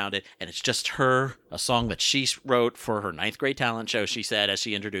that are around it, and it's just her, a song that she wrote for her 9th grade talent show, she said, as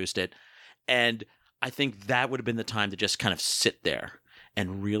she introduced it. And I think that would have been the time to just kind of sit there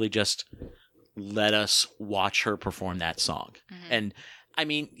and really just let us watch her perform that song. Mm-hmm. And I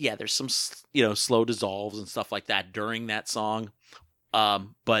mean, yeah, there's some, slow dissolves and stuff like that during that song.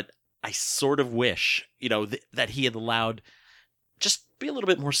 But I sort of wish, that he had allowed just be a little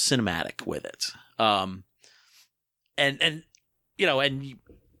bit more cinematic with it. And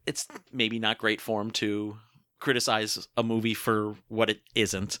it's maybe not great form to criticize a movie for what it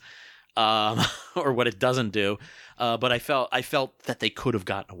isn't, or what it doesn't do. But I felt that they could have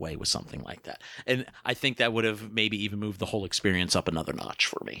gotten away with something like that. And I think that would have maybe even moved the whole experience up another notch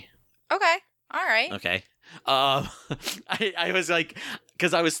for me. Okay. All right. Okay. I was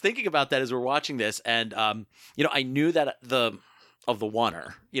because I was thinking about that as we're watching this, and I knew that of the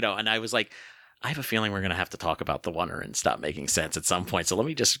oneer, and I was like, I have a feeling we're going to have to talk about the oneer and Stop Making Sense at some point. So let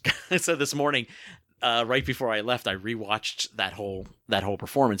me just, so this morning, right before I left, I rewatched that whole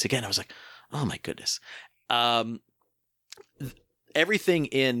performance again. I was like, Oh my goodness. Everything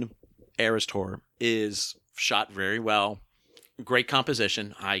in ERAS Tour is shot very well. Great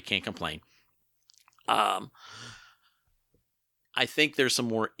composition. I can't complain. I think there's some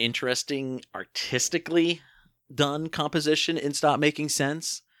more interesting, artistically done composition in Stop Making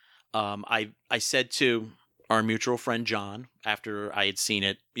Sense. I said to our mutual friend John, after I had seen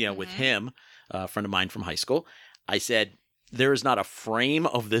it, with him, a friend of mine from high school, I said, there is not a frame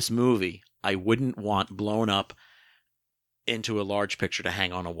of this movie I wouldn't want blown up into a large picture to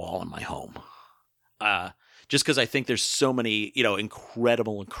hang on a wall in my home. Just because I think there's so many,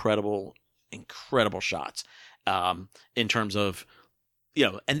 incredible shots in terms of,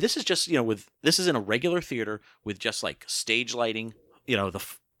 and this is just, this is in a regular theater with just like stage lighting, the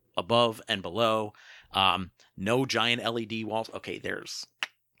above and below, no giant LED walls. Okay, there's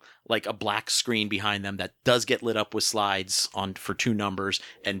like a black screen behind them that does get lit up with slides on for 2 numbers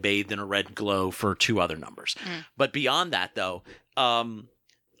and bathed in a red glow for 2 other numbers. But beyond that, though,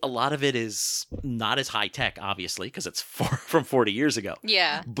 a lot of it is not as high tech, obviously, because it's from 40 years ago.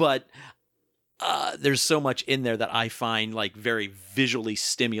 Yeah. But there's so much in there that I find like very visually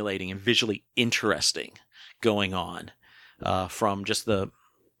stimulating and visually interesting going on, from just the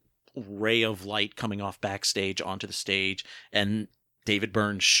ray of light coming off backstage onto the stage and David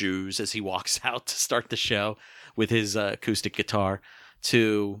Byrne's shoes as he walks out to start the show with his acoustic guitar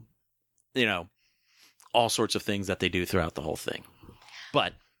to, all sorts of things that they do throughout the whole thing.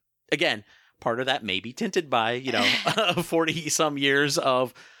 But again, part of that may be tinted by, 40 some years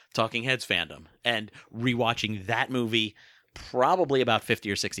of Talking Heads fandom and rewatching that movie probably about 50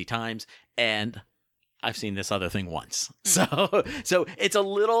 or 60 times. And I've seen this other thing once. So it's a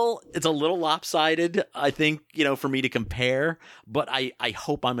little lopsided, I think, for me to compare, but I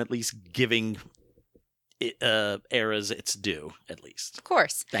hope I'm at least giving it, ERAS its due, at least. Of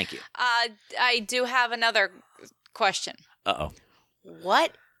course. Thank you. I do have another question. Uh-oh.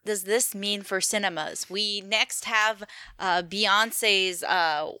 What does this mean for cinemas? We next have Beyonce's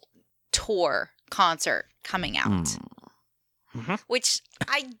tour concert coming out, which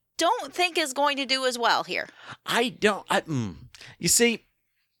I don't think is going to do as well here. You see,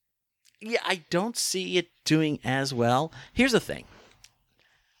 I don't see it doing as well. Here's the thing,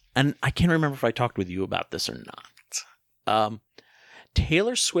 and I can't remember if I talked with you about this or not.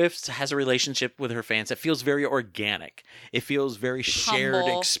 Taylor Swift has a relationship with her fans that feels very organic. It feels very shared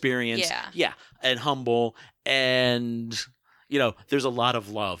Humble. experience. Yeah, and humble, and there's a lot of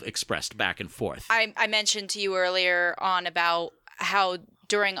love expressed back and forth. I mentioned to you earlier on about how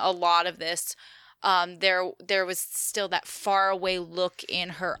during a lot of this, there was still that faraway look in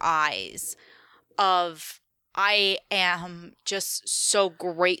her eyes of, I am just so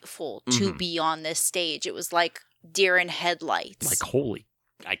grateful to be on this stage. It was like deer in headlights. Like, holy,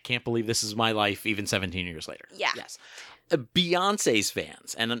 I can't believe this is my life even 17 years later. Yeah. Yes. Beyonce's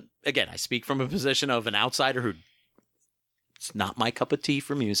fans, and again, I speak from a position of an outsider who, it's not my cup of tea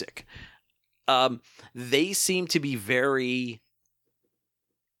for music. They seem to be very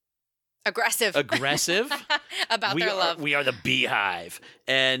aggressive about their love. We are the Beehive.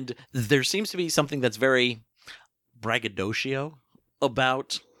 And there seems to be something that's very braggadocio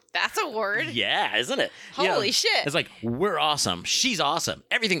about. That's a word. Yeah, isn't it? Holy shit. It's like, we're awesome. She's awesome.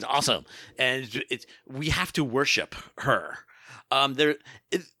 Everything's awesome. And we have to worship her.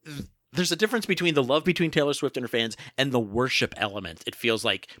 There's a difference between the love between Taylor Swift and her fans and the worship element. It feels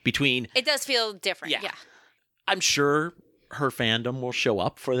like between. It does feel different. Yeah. I'm sure her fandom will show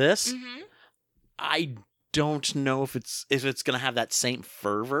up for this. I don't know if it's going to have that same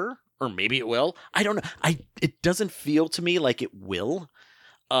fervor, or maybe it will. I don't know. It doesn't feel to me like it will,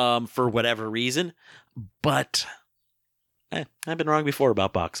 for whatever reason. But I've been wrong before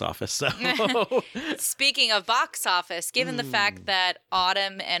about box office. So Speaking of box office, given the fact that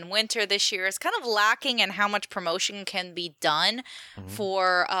autumn and winter this year is kind of lacking in how much promotion can be done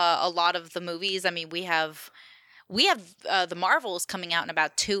for a lot of the movies. I mean, we have the Marvels coming out in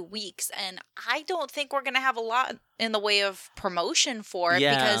about 2 weeks, and I don't think we're going to have a lot in the way of promotion for it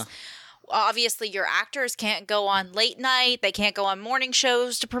because obviously your actors can't go on late night. They can't go on morning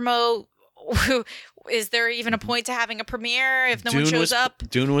shows to promote. Is there even a point to having a premiere if no one shows up?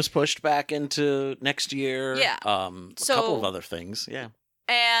 Dune was pushed back into next year. Yeah. A couple of other things. Yeah.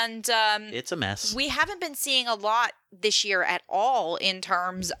 And it's a mess. We haven't been seeing a lot this year at all in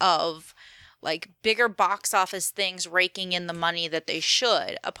terms of like bigger box office things raking in the money that they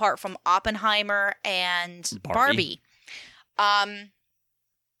should, apart from Oppenheimer and Barbie.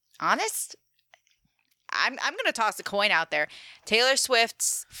 Honest, I'm going to toss a coin out there. Taylor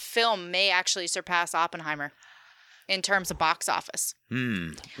Swift's film may actually surpass Oppenheimer. in terms of box office.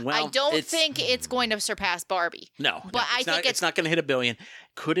 Well, I don't think it's going to surpass Barbie. No, but I think it's not going to hit $1 billion.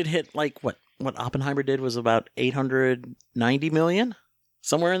 Could it hit like what Oppenheimer did was about $890 million,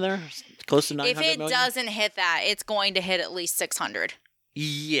 somewhere in there, close to $900 million. If it million? doesn't hit that, it's going to hit at least 600.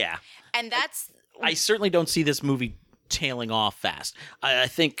 Yeah, and that's. I certainly don't see this movie tailing off fast. I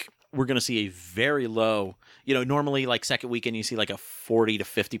think we're going to see a very low. Normally like second weekend you see like a 40 to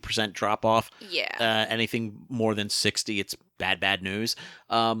 50% drop off. Yeah. Anything more than 60, it's bad news.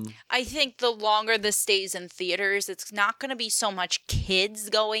 I think the longer this stays in theaters, it's not going to be so much kids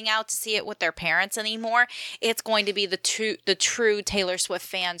going out to see it with their parents anymore. It's going to be the true Taylor Swift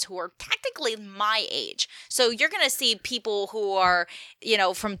fans who are technically my age. So you're going to see people who are,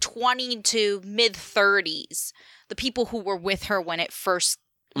 from 20 to mid 30s, the people who were with her when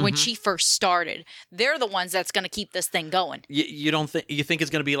she first started. They're the ones that's going to keep this thing going. You think it's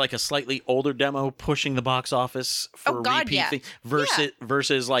going to be like a slightly older demo pushing the box office for repeat thing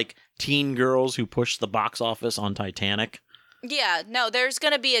versus like teen girls who push the box office on Titanic? Yeah, no, there's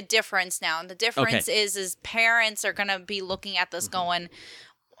going to be a difference now. And the difference is parents are going to be looking at this going,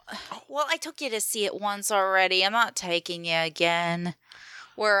 well, I took you to see it once already. I'm not taking you again.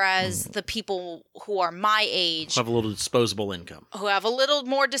 Whereas the people who are my age, who have a little disposable income,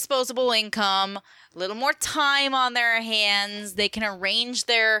 a little more time on their hands, they can arrange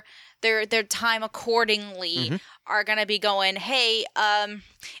their time accordingly, are going to be going, hey,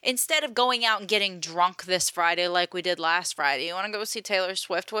 instead of going out and getting drunk this Friday like we did last Friday, you want to go see Taylor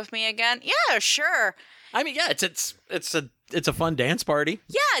Swift with me again? Yeah, sure. I mean, yeah, it's a fun dance party.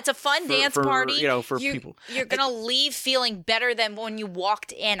 Yeah, it's a fun dance party. For people. You're going to leave feeling better than when you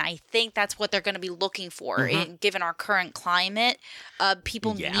walked in. I think that's what they're going to be looking for, given our current climate.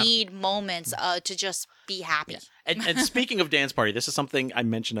 People need moments to just be happy. Yeah. And speaking of dance party, this is something I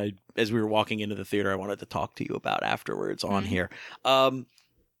mentioned as we were walking into the theater I wanted to talk to you about afterwards on here.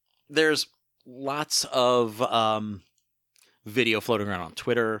 There's lots of video floating around on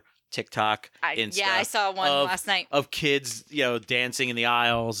Twitter, TikTok, Insta. Yeah, I saw one last night of kids, dancing in the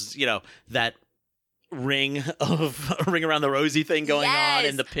aisles. That ring around the rosy thing going on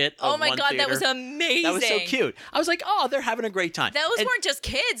in the pit. Oh my God, theater. that was amazing. That was so cute. I was like, oh, they're having a great time. Those weren't just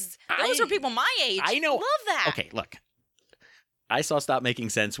kids. Those were people my age. I know. Love that. Okay, look. I saw Stop Making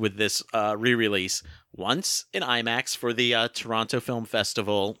Sense with this re-release once in IMAX for the Toronto Film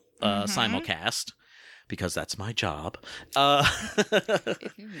Festival simulcast. Because that's my job.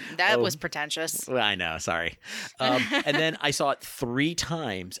 That was pretentious. I know, sorry. And then I saw it 3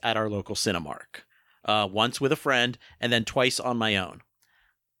 times at our local Cinemark. Once with a friend, and then twice on my own.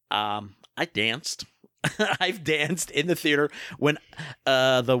 I danced. I've danced in the theater. When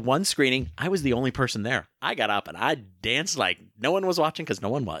the one screening, I was the only person there. I got up and I danced like no one was watching because no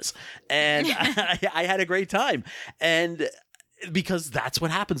one was. And I had a great time. And because that's what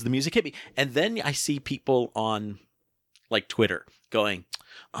happens. The music hit me. And then I see people on like Twitter going,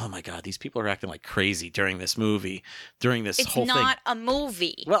 oh my God, these people are acting like crazy during this movie, during this whole thing. It's not a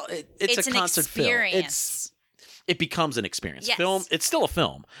movie. Well, it's a concert experience. Film. It becomes an experience. Yes. Film, it's still a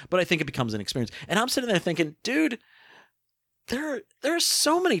film, but I think it becomes an experience. And I'm sitting there thinking, dude, there are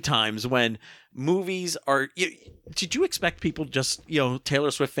so many times when movies are. Did you expect people just,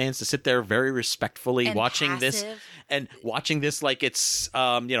 Taylor Swift fans to sit there very respectfully and watching this like it's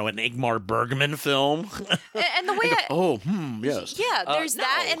an Ingmar Bergman film? And the way yes, yeah, there's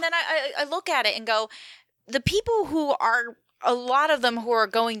that, and then I look at it and go, the people who are, a lot of them who are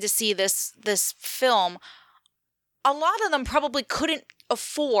going to see this film, a lot of them probably couldn't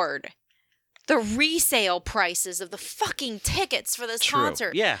afford the resale prices of the fucking tickets for this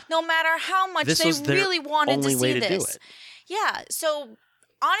concert. Yeah. No matter how much they really wanted to see this. Yeah. So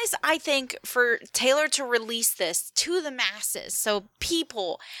honest, I think for Taylor to release this to the masses so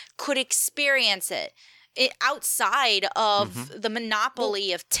people could experience it outside of the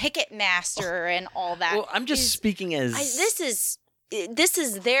monopoly of Ticketmaster and all that. Well, I'm just speaking as this is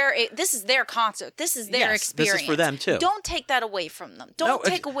their concert. This is their experience. This is for them too. Don't take that away from them. Don't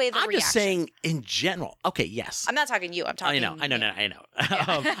take away the reaction. I'm just saying in general. Okay, yes. I'm not talking to you. I'm talking I know.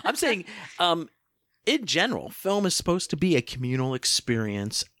 Yeah. I'm saying in general, film is supposed to be a communal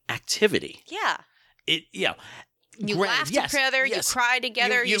experience activity. Yeah. You laugh together, you cry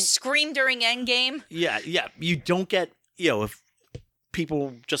together, you scream during Endgame. Yeah. You don't get, if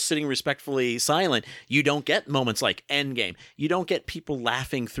people just sitting respectfully silent, you don't get moments like Endgame. You don't get people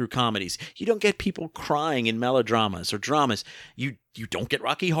laughing through comedies. You don't get people crying in melodramas or dramas. You don't get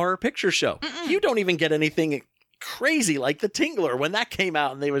Rocky Horror Picture Show. You don't even get anything crazy like The Tingler when that came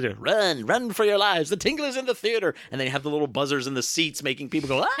out and they were just, run for your lives. The Tingler's in the theater. And they have the little buzzers in the seats making people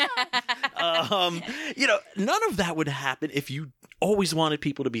go, ah! None of that would happen if you always wanted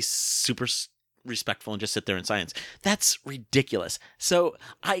people to be super respectful and just sit there in silence. That's ridiculous. So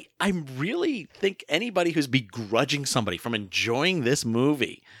I really think anybody who's begrudging somebody from enjoying this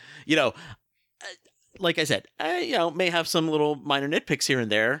movie, like I said, may have some little minor nitpicks here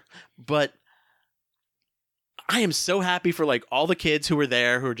and there, but I am so happy for like all the kids who were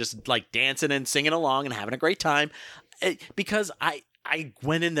there who are just like dancing and singing along and having a great time, because I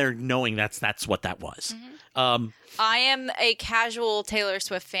went in there knowing that's what that was. Mm-hmm. I am a casual Taylor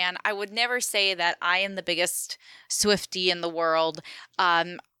Swift fan. I would never say that I am the biggest Swiftie in the world.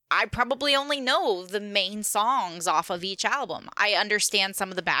 I probably only know the main songs off of each album. I understand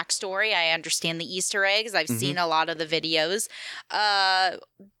some of the backstory. I understand the Easter eggs. I've seen a lot of the videos.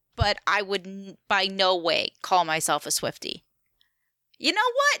 But I would by no way call myself a Swiftie. You know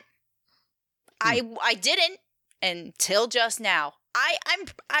what? I didn't until just now.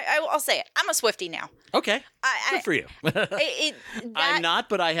 I'll say it. I'm a Swiftie now. Okay. Good for you. I'm not,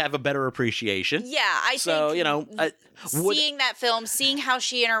 but I have a better appreciation. Yeah, I think seeing that film, seeing how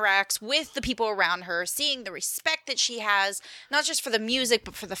she interacts with the people around her, seeing the respect that she has, not just for the music,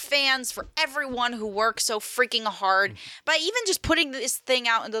 but for the fans, for everyone who works so freaking hard, by even just putting this thing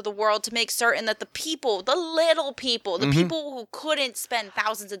out into the world to make certain that the people, the little people, the people who couldn't spend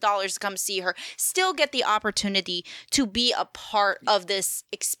thousands of dollars to come see her, still get the opportunity to be a part of this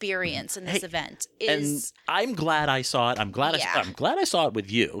experience and this event. And I'm glad I saw it. I'm glad I saw it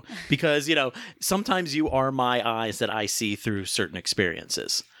with you, because sometimes you are my eyes that I see through certain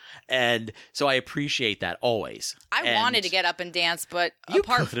experiences, and so I appreciate that always. I wanted to get up and dance, but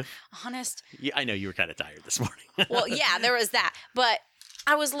honest, yeah, I know you were kind of tired this morning. Well, yeah, there was that, but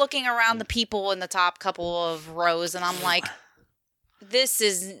I was looking around the people in the top couple of rows, and I'm like, This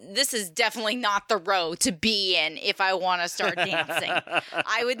is definitely not the row to be in if I want to start dancing.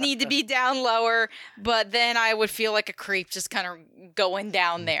 I would need to be down lower, but then I would feel like a creep just kind of going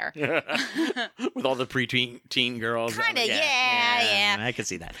down there. With all the preteen girls. Kind of, yeah. I can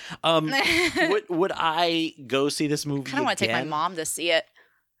see that. Would I go see this movie again? I kind of want to take my mom to see it.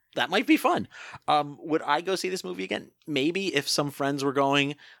 That might be fun. Would I go see this movie again? Maybe if some friends were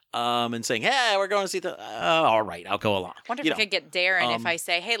going. And saying, "Hey, we're going to see the." All right, I'll go along. I wonder if I could get Darren if I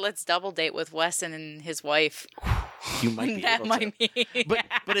say, "Hey, let's double date with Wesson and his wife." You might be. That might be.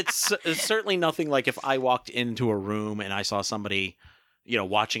 But it's certainly nothing like if I walked into a room and I saw somebody,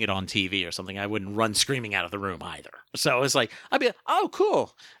 watching it on TV or something. I wouldn't run screaming out of the room either. So it's like I'd be, "Oh,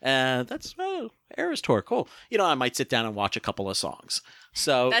 cool, that's ERAS tour, cool." I might sit down and watch a couple of songs.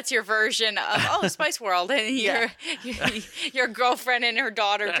 So that's your version of Spice World, and your girlfriend and her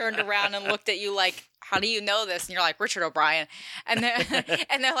daughter turned around and looked at you like, "How do you know this?" And you're like, "Richard O'Brien," and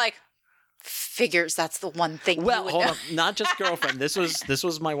they're like, "Figures that's the one thing." Well, hold on, not just girlfriend. This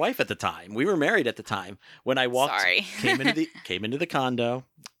was my wife at the time. We were married at the time when I walked. Sorry. came into the condo.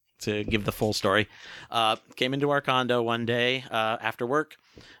 To give the full story, came into our condo one day after work.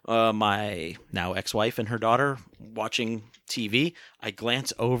 My now ex-wife and her daughter watching TV. I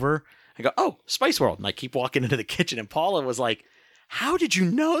glance over. I go, "Oh, Spice World," and I keep walking into the kitchen. And Paula was like, "How did you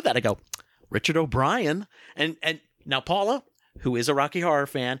know that?" I go, "Richard O'Brien." And now Paula, who is a Rocky Horror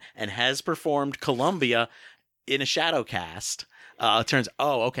fan and has performed Columbia in a shadow cast. Turns,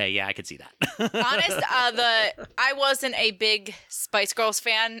 okay, yeah, I could see that. Honest, I wasn't a big Spice Girls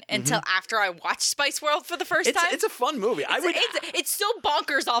fan until after I watched Spice World for the first time. It's a fun movie. It's so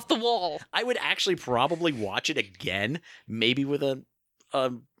bonkers off the wall. I would actually probably watch it again, maybe with a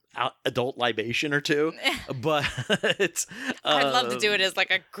adult libation or two, but I'd love to do it as like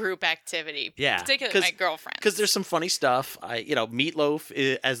a group activity. Yeah, particularly with my girlfriend. Because there's some funny stuff.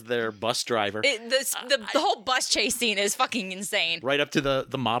 Meatloaf as their bus driver. The whole bus chase scene is fucking insane. Right up to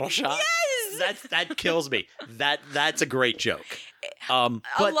the model shot. Yes, that kills me. That's a great joke. A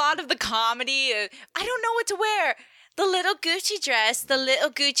lot of the comedy. I don't know what to wear. The little Gucci dress, or the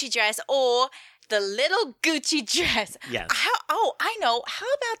little Gucci dress. Yes. I know. How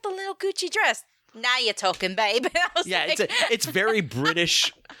about the little Gucci dress? Now you're talking, babe. It's very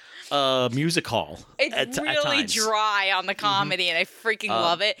British music hall. It's really dry on the comedy, and I freaking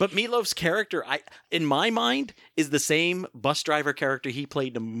love it. But Meatloaf's character, in my mind, is the same bus driver character he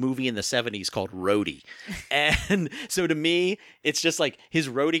played in a movie in the 70s called Roadie. And so to me, it's just like his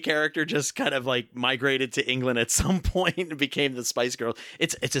Roadie character just kind of like migrated to England at some point and became the Spice Girls.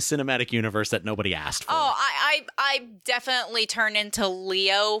 It's a cinematic universe that nobody asked for. Oh, I definitely turn into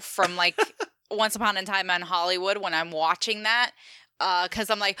Leo from like Once Upon a Time in Hollywood when I'm watching that. Because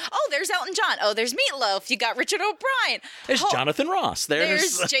I'm like, oh, there's Elton John. Oh, there's Meatloaf. You got Richard O'Brien. There's Jonathan Ross.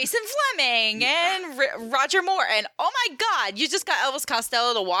 There's Jason Fleming and Roger Moore. And oh my God, you just got Elvis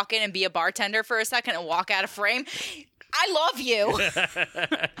Costello to walk in and be a bartender for a second and walk out of frame. I love you.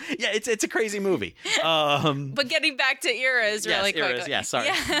 Yeah, it's a crazy movie. But getting back to ERAS really quickly. ERAS, yeah, sorry.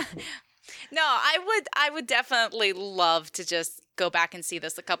 Yeah. No, I would definitely love to just go back and see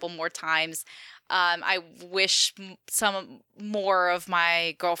this a couple more times. I wish some more of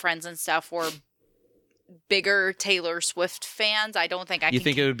my girlfriends and stuff were bigger Taylor Swift fans. I don't think I can. You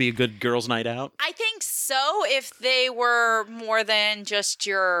think it would be a good girls' night out? I think so if they were more than just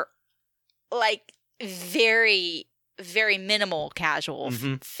your, like, very, very minimal casual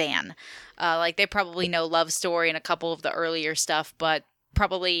fan. Like, they probably know Love Story and a couple of the earlier stuff, but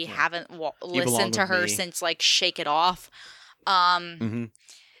probably haven't listened to her since, like, Shake It Off.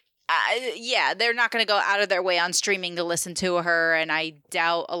 Yeah, they're not going to go out of their way on streaming to listen to her, and I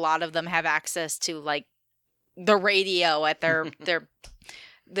doubt a lot of them have access to, like, the radio at their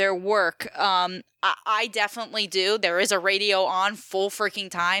work. I definitely do. There is a radio on full freaking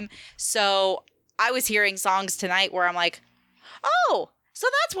time, so I was hearing songs tonight where I'm like, oh, so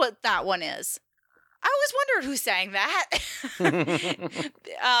that's what that one is. I always wondered who sang that.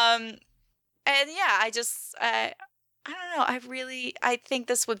 And yeah, I don't know. I think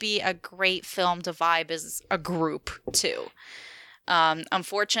this would be a great film to vibe as a group too.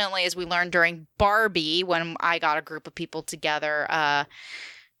 Unfortunately, as we learned during Barbie, when I got a group of people together,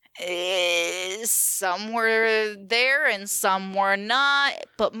 some were there and some were not,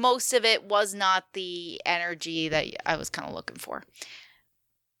 but most of it was not the energy that I was kind of looking for.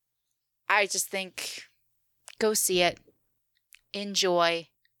 I just think go see it, enjoy,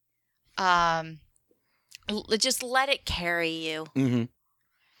 just let it carry you,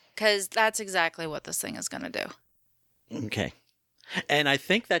 because that's exactly what this thing is going to do. Okay. And I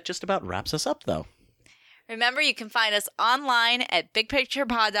think that just about wraps us up, though. Remember, you can find us online at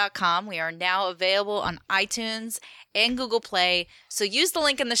bigpicturepod.com. We are now available on iTunes and Google Play, so use the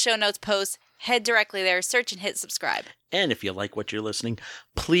link in the show notes post. Head directly there, search and hit subscribe. And if you like what you're listening,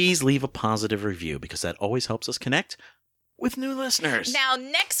 please leave a positive review, because that always helps us connect with new listeners. Now,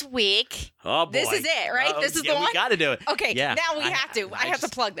 next week, oh boy, this is it, right? This is the one? We got to do it. Okay, yeah, now we have to. I have to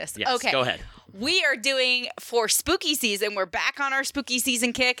plug this. Yes, okay, go ahead. We are doing, for spooky season, we're back on our spooky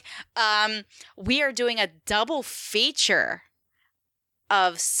season kick. We are doing a double feature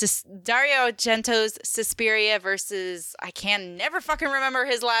of Dario Argento's Suspiria versus, I can never fucking remember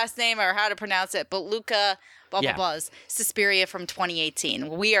his last name or how to pronounce it, but Luca blah's Suspiria from 2018.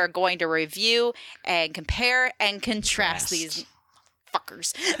 We are going to review and compare and contrast these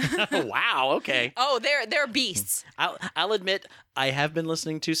fuckers. Wow, okay. Oh, they're beasts. I'll admit, I have been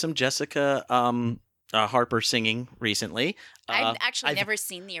listening to some Jessica Harper singing recently. I've actually never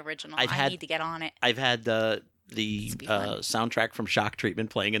seen the original. I need to get on it. I've had the soundtrack from Shock Treatment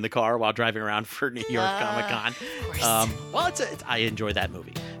playing in the car while driving around for New York Comic Con. Well, I enjoy that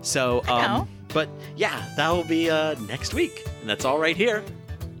movie. So, but yeah, that will be next week, and that's all right here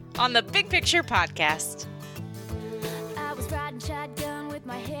on the Big Picture Podcast. I was riding shotgun with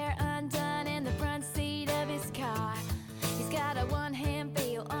my hair undone in the front seat of his car. He's got a one-hand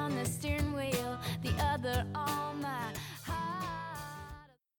feel on the steering wheel, the other on